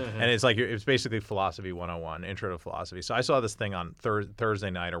time, and it's basically philosophy 101, intro to philosophy. So I saw this thing on Thursday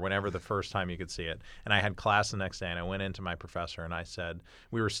night or whenever the first time you could see it, and I had class the next day, and I went into my professor and I said,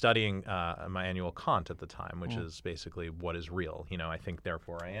 we were studying my annual Kant at the time, which is basically what is real. I think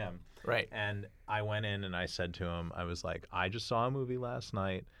therefore I am. Right. And I went in and I said to him, I was like, I just saw a movie last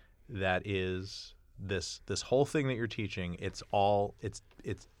night that is this whole thing that you're teaching. It's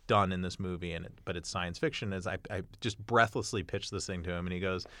done in this movie, but it's science fiction. As I just breathlessly pitched this thing to him, and he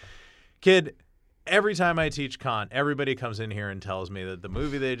goes, "Kid, every time I teach Kant, everybody comes in here and tells me that the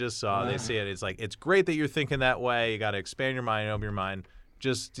movie they just saw, they see it. It's like, it's great that you're thinking that way. You got to expand your mind, open your mind.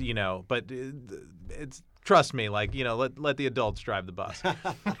 Just but it's." Trust me, let the adults drive the bus,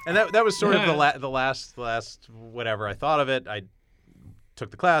 and that was sort of the last whatever I thought of it. I took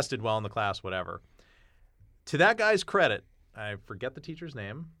the class, did well in the class, whatever. To that guy's credit, I forget the teacher's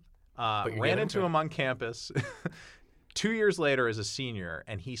name. Ran into him on campus 2 years later as a senior,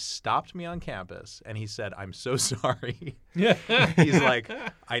 and he stopped me on campus and he said, "I'm so sorry." He's like,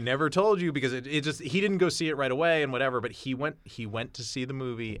 "I never told you," because he didn't go see it right away and whatever, but he went to see the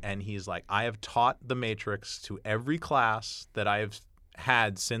movie, and he's like, "I have taught The Matrix to every class that I have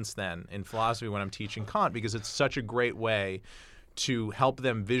had since then in philosophy when I'm teaching Kant, because it's such a great way to help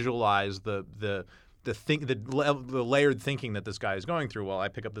them visualize the layered thinking that this guy is going through. Well, I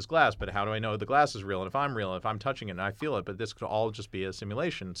pick up this glass, but how do I know the glass is real? And if I'm real, if I'm touching it and I feel it, but this could all just be a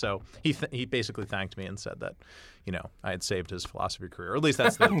simulation." So he basically thanked me and said that, I had saved his philosophy career. Or at least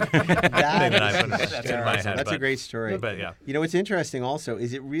that's the thing that I put in my head. That's a great story. But yeah. What's interesting also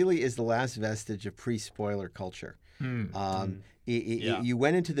is it really is the last vestige of pre-spoiler culture. You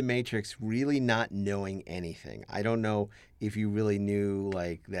went into The Matrix really not knowing anything. I don't know if you really knew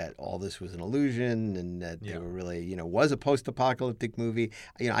that all this was an illusion and that they were really, was a post-apocalyptic movie.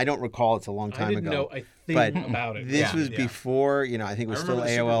 I don't recall. It's a long time ago. I didn't know a thing about it. This was before, I think it was still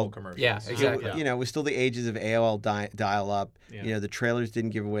AOL. Yeah, exactly. It was still the ages of AOL dial-up. Yeah. The trailers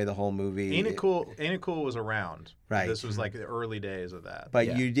didn't give away the whole movie. Ain't It Cool was around. Right. This was like the early days of that.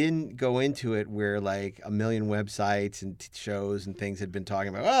 But you didn't go into it where a million websites and shows and things had been talking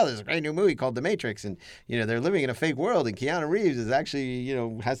about, there's a great new movie called The Matrix, and they're living in a fake world, and Keanu Reeves is actually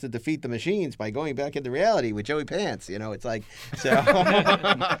has to defeat the machines by going back into reality with Joey Pants. It's like so.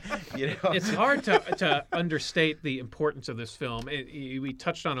 It's hard to understate the importance of this film. We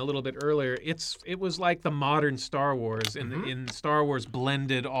touched on it a little bit earlier. It was like the modern Star Wars, and Star Wars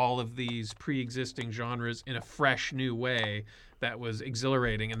blended all of these pre-existing genres in a fresh new way that was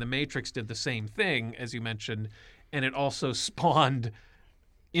exhilarating. And The Matrix did the same thing, as you mentioned, and it also spawned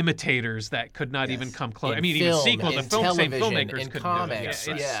imitators that could not even come close. Even sequels, the same filmmakers couldn't comics,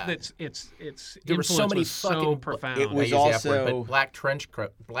 do it. It's there were so many so profound. It was also black trench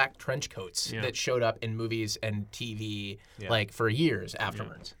coats that showed up in movies and TV for years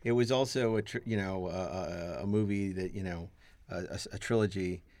afterwards. It was also a movie that a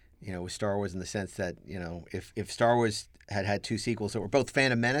trilogy. With Star Wars in the sense that, if Star Wars had 2 sequels that were both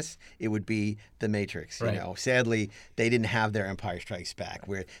Phantom Menace, it would be The Matrix. Right. Sadly, they didn't have their Empire Strikes Back,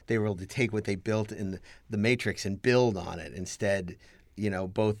 where they were able to take what they built in The Matrix and build on it. Instead,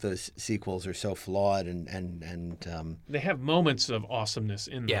 both those sequels are so flawed and they have moments of awesomeness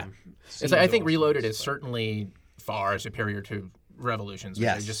in them. I think Reloaded is certainly far superior to Revolutions, which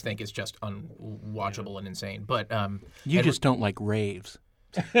Yes. I just think is just unwatchable and insane. But You just don't like raves.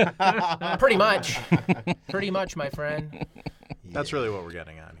 pretty much, my friend. That's really what we're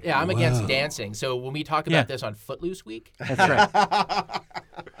getting at here. Yeah, I'm against dancing. So when we talk about this on Footloose Week, That's right.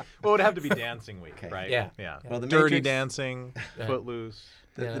 Well, it would have to be Dancing Week, right? Yeah. Well, the Dirty Matrix- Dancing, Footloose.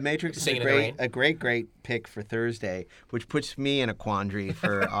 The Matrix is Singing in the a great pick for Thursday, which puts me in a quandary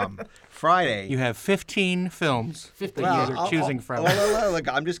for Friday. You have 15 films 15 that years. you're choosing from. Look,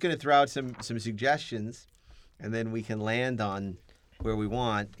 I'm just going to throw out some suggestions, and then we can land on where we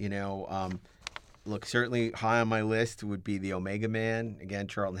want. Look, certainly high on my list would be the Omega Man. Again,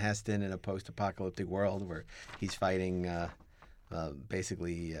 Charlton Heston in a post-apocalyptic world where he's fighting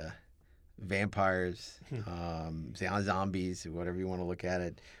basically vampires, zombies, whatever you want to look at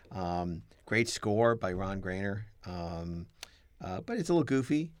it. Great score by Ron Grainer, but it's a little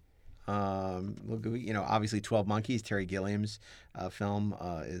goofy. Obviously 12 Monkeys, Terry Gilliam's film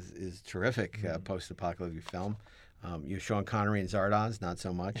is terrific post-apocalyptic film. Sean Connery and Zardoz, not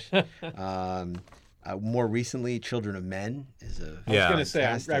so much. More recently, Children of Men is a I was going to say,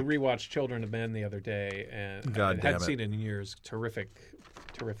 I fantastic- rewatched Children of Men the other day, and God I damn hadn't it. seen it in years. Terrific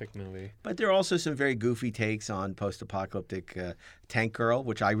movie. But there are also some very goofy takes on post-apocalyptic Tank Girl,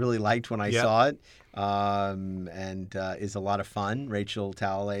 which I really liked when I saw it, and is a lot of fun. Rachel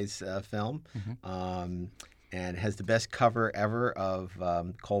Talalay's film, and has the best cover ever of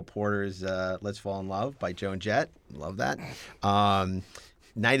Cole Porter's "Let's Fall in Love" by Joan Jett. Love that.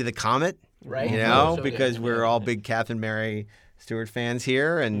 Night of the Comet, Right. because we're all big Catherine Mary Stewart fans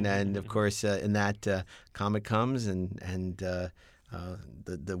here, and of course in that comet comes and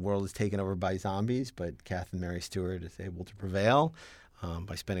the world is taken over by zombies, but Catherine Mary Stewart is able to prevail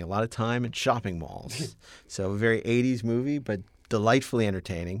by spending a lot of time in shopping malls. So a very 80s movie, but delightfully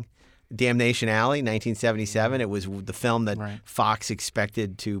entertaining. Damnation Alley, 1977. It was the film that Fox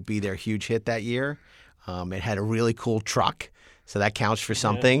expected to be their huge hit that year. It had a really cool truck, so that counts for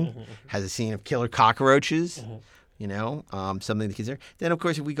something. Has a scene of killer cockroaches. Something to consider. Then, of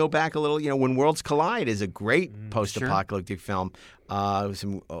course, if we go back a little, When Worlds Collide is a great post-apocalyptic film. It was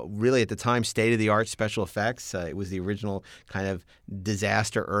some really, at the time, state-of-the-art special effects. It was the original kind of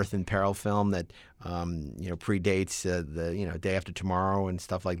disaster Earth in Peril film that, predates the Day After Tomorrow and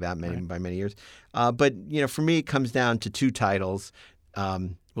stuff like that by many years. But, for me, it comes down to two titles.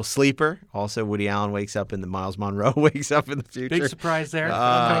 Sleeper. Also, Woody Allen wakes up and Miles Monroe wakes up in the future. Big surprise there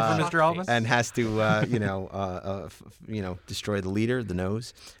coming from Mr. Altman. And has to, destroy the leader, the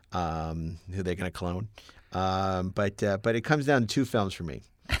Nose, who they're going to clone. But it comes down to two films for me.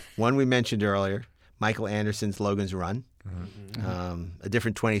 One we mentioned earlier, Michael Anderson's Logan's Run, a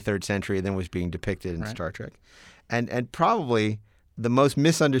different 23rd century than was being depicted in Star Trek, and probably the most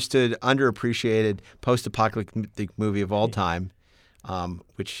misunderstood, underappreciated post-apocalyptic movie of all time.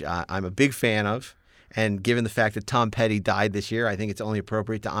 Which I'm a big fan of. And given the fact that Tom Petty died this year, I think it's only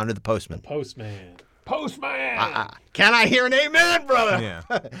appropriate to honor the Postman. Postman. Can I hear an amen, brother? Yeah.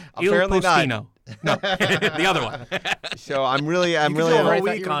 Il Apparently not. Postino. No, the other one. So I'm really You could really do a where I whole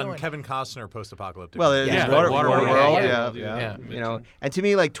thought week you were on going. Kevin Costner post-apocalyptic. well, movies. there's Yeah, Waterworld, Waterworld, yeah. And to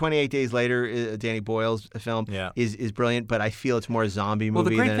me, like 28 Days Later, Danny Boyle's film is brilliant, but I feel it's more a zombie movie. Well,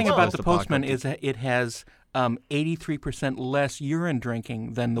 the great than thing it's about The Postman post-apocalyptic. is that it has 83% less urine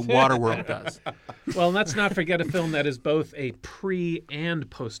drinking than the Waterworld does. Well, let's not forget a film that is both a pre- and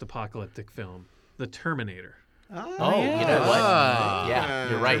post-apocalyptic film, The Terminator. you know what? Yeah,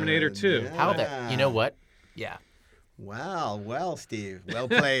 you're right. Terminator 2. How that? You know what? Yeah. Well, Steve. Well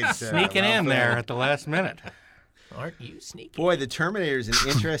played, sir. Sneaking Well in played. there at the last minute. Aren't you sneaky? Boy, The Terminator is an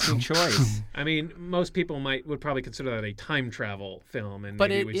interesting choice. I mean, most people would probably consider that a time travel film, and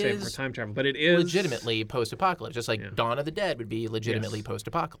But maybe it would say it for is time travel. But it is legitimately post-apocalypse, just like Dawn of the Dead would be legitimately Yes.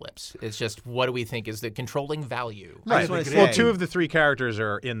 post-apocalypse. It's just what do we think is the controlling value? I just want to say, Well, two of the three characters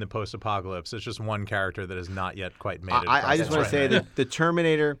are in the post-apocalypse. It's just one character that has not yet quite made it. I just across want to the say line. that The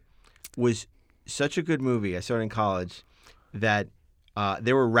Terminator was such a good movie. I saw it in college that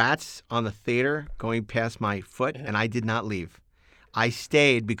there were rats on the theater going past my foot, and I did not leave. I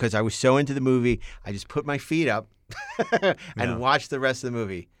stayed because I was so into the movie. I just put my feet up and watched the rest of the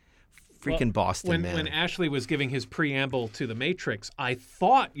movie. Freaking Boston, man. When Ashley was giving his preamble to The Matrix, I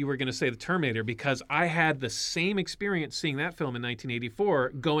thought you were going to say The Terminator because I had the same experience seeing that film in 1984,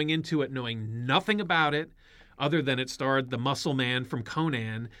 going into it knowing nothing about it other than it starred the muscle man from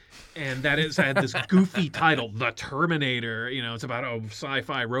Conan, and that is had this goofy title, The Terminator. It's about a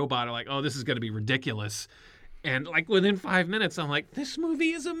sci-fi robot. I'm like, oh, this is going to be ridiculous. And like within 5 minutes, I'm like, this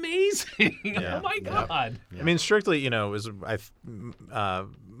movie is amazing. Oh my God. I mean, strictly, it was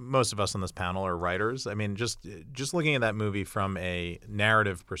most of us on this panel are writers. I mean, just looking at that movie from a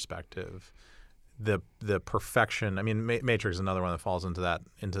narrative perspective, the perfection. I mean, Matrix is another one that falls into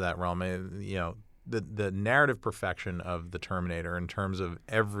that realm. You know, the narrative perfection of the Terminator in terms of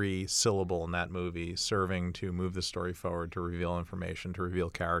every syllable in that movie serving to move the story forward, to reveal information, to reveal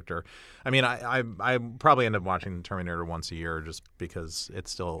character. I mean, I probably end up watching the Terminator once a year just because it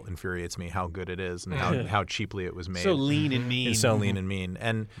still infuriates me how good it is and how cheaply it was made. So lean and mean. It's so lean and mean.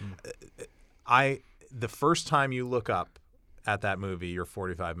 And the first time you look up at that movie, you're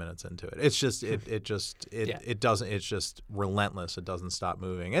 45 minutes into it. It's just it doesn't. It's just relentless. It doesn't stop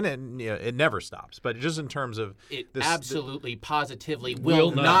moving, and it never stops. But just in terms of absolutely, positively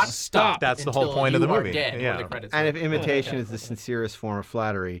will not stop. That's the whole point of the movie. The credits and if imitation is the sincerest form of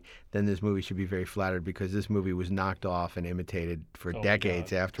flattery, then this movie should be very flattered because this movie was knocked off and imitated for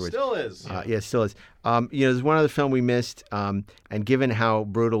decades afterwards. Still is. It still is. There's one other film we missed, and given how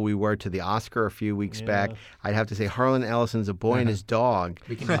brutal we were to the Oscar a few weeks back, I'd have to say Harlan Ellison's A Boy and His Dog.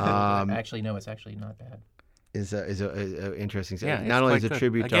 We can actually, no, it's actually not bad. Is a interesting. Yeah, not only is a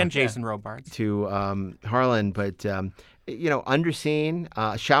tribute again Jason Robards to Harlan, but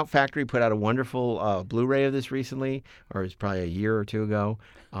underseen. Shout Factory put out a wonderful Blu-ray of this recently, or it's probably a year or two ago,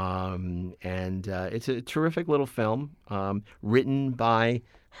 and it's a terrific little film written by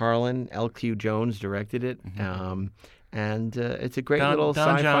Harlan. L.Q. Jones directed it. And it's a great little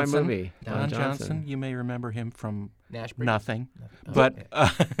sci-fi movie. Don Johnson, you may remember him from Nash nothing, but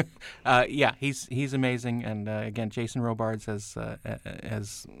yeah, he's amazing. And again, Jason Robards as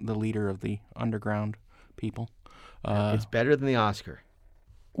the leader of the underground people. It's better than the Oscar.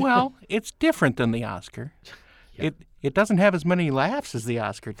 Well, it's different than the Oscar. It doesn't have as many laughs as the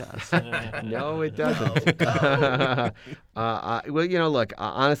Oscar does. No, it doesn't. Well, look,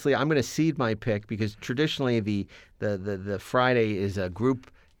 honestly, I'm going to cede my pick because traditionally the Friday is a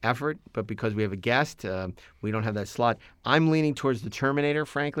group effort, but because we have a guest, we don't have that slot. I'm leaning towards the Terminator,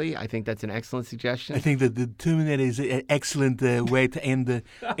 frankly. I think that's an excellent suggestion. I think that the Terminator is an excellent way to end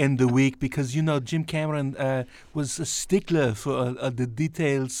the week because, Jim Cameron was a stickler for the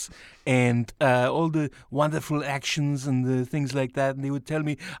details and all the wonderful actions and the things like that. And he would tell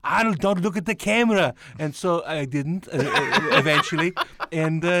me, Arnold, don't look at the camera. And so I didn't eventually.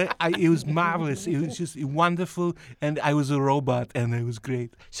 And it was marvelous. It was just wonderful. And I was a robot, and it was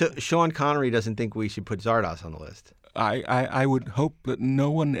great. So Sean Connery doesn't think we should put Zardos on the list. I would hope that no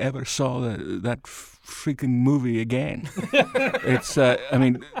one ever saw that freaking movie again. It's the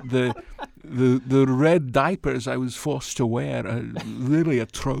red diapers I was forced to wear are really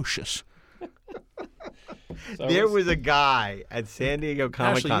atrocious. There was a guy at San Diego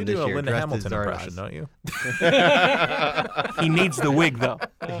Comic Con this year. Ashley, you do a Linda dressed as Hamilton Zardos. impression, don't you? He needs the wig, though.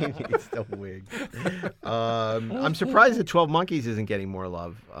 He needs the wig. I'm surprised that 12 Monkeys isn't getting more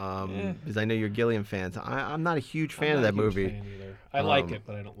love because I know you're Gilliam fans. I'm not a huge fan of that movie. I like it,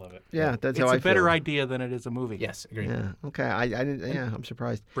 but I don't love it. Yeah, that's it's how I feel. It's a better idea than it is a movie. Yes, agreed. Yeah, okay. I didn't. Yeah, I'm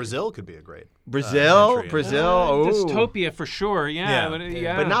surprised. Brazil could be a great Brazil. entry. Dystopia for sure. Yeah,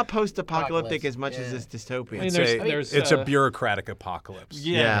 But not post-apocalyptic as much as it's dystopian. It's a bureaucratic apocalypse.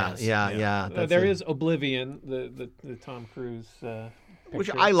 Yeah. There is Oblivion, the Tom Cruise. Which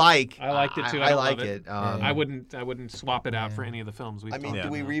I like. I liked it too. I I like love it. I wouldn't swap it out for any of the films we've talked do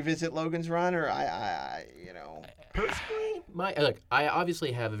about. we revisit Logan's Run or Personally, I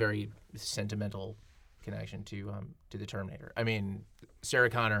obviously have a very sentimental connection to the Terminator. I mean, Sarah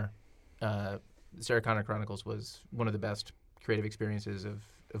Connor Chronicles was one of the best creative experiences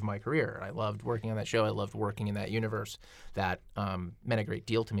of my career. I loved working on that show. I loved working in that universe. That meant a great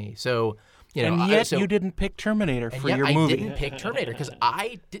deal to me. So, and yet you didn't pick Terminator for your movie. I didn't pick Terminator because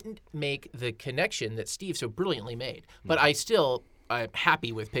I didn't make the connection that Steve so brilliantly made. But I'm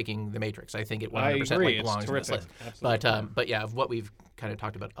happy with picking The Matrix. I think it 100% belongs on this list. But yeah, of what we've kind of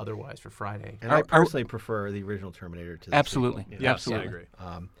talked about otherwise for Friday. And I personally prefer the original Terminator to the Absolutely. sequel. Yes, Absolutely. I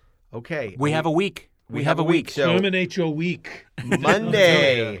agree. Okay. We have a week. We have a week. So Terminate your week.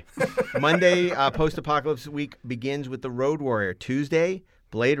 Monday, post-apocalypse week begins with The Road Warrior. Tuesday,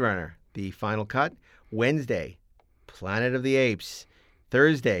 Blade Runner, the final cut. Wednesday, Planet of the Apes.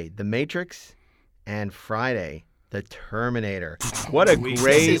 Thursday, The Matrix. And Friday, The Terminator. What a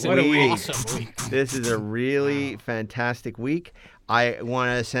great week. Awesome week. This is a really fantastic week. I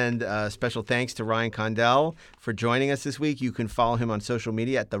want to send special thanks to Ryan Condell for joining us this week. You can follow him on social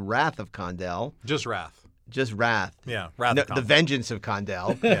media at The Wrath of Condell. Just Wrath. Just Wrath. Yeah, Wrath No, of Condell. The Vengeance of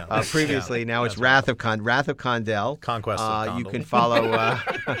Condell. Yeah. Previously, now it's Wrath of Condell. Conquest of Condell. You can follow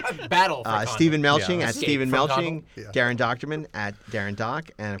Battle for Stephen Melching Yeah. at Escape Stephen from Melching, Condell. Darren Doctorman at Darren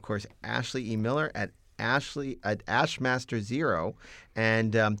Doc, and of course Ashley E. Miller at Ashmaster0.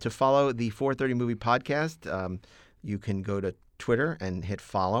 And to follow the 430 Movie Podcast, you can go to Twitter and hit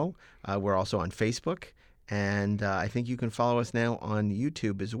follow. We're also on Facebook. And I think you can follow us now on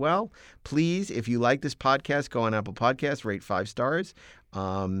YouTube as well. Please, if you like this podcast, go on Apple Podcasts, rate 5 stars.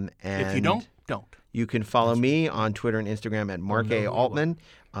 And If you don't. you can follow me on Twitter and Instagram at Mark A. Altman.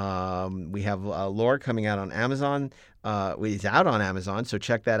 We have Lore coming out on Amazon. It's out on Amazon, so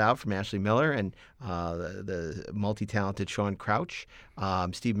check that out from Ashley Miller and the multi-talented Sean Crouch.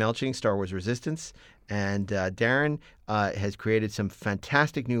 Steve Melching, Star Wars Resistance. And Darren has created some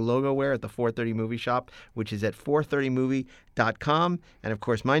fantastic new logo wear at the 430 Movie Shop, which is at 430movie.com. And, of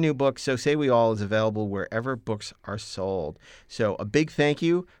course, my new book, So Say We All, is available wherever books are sold. So a big thank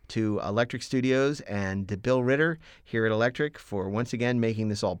you to Electric Studios and to Bill Ritter here at Electric for once again making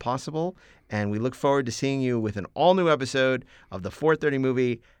this all possible. And we look forward to seeing you with an all-new episode of the 430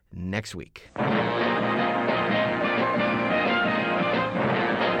 Movie next week.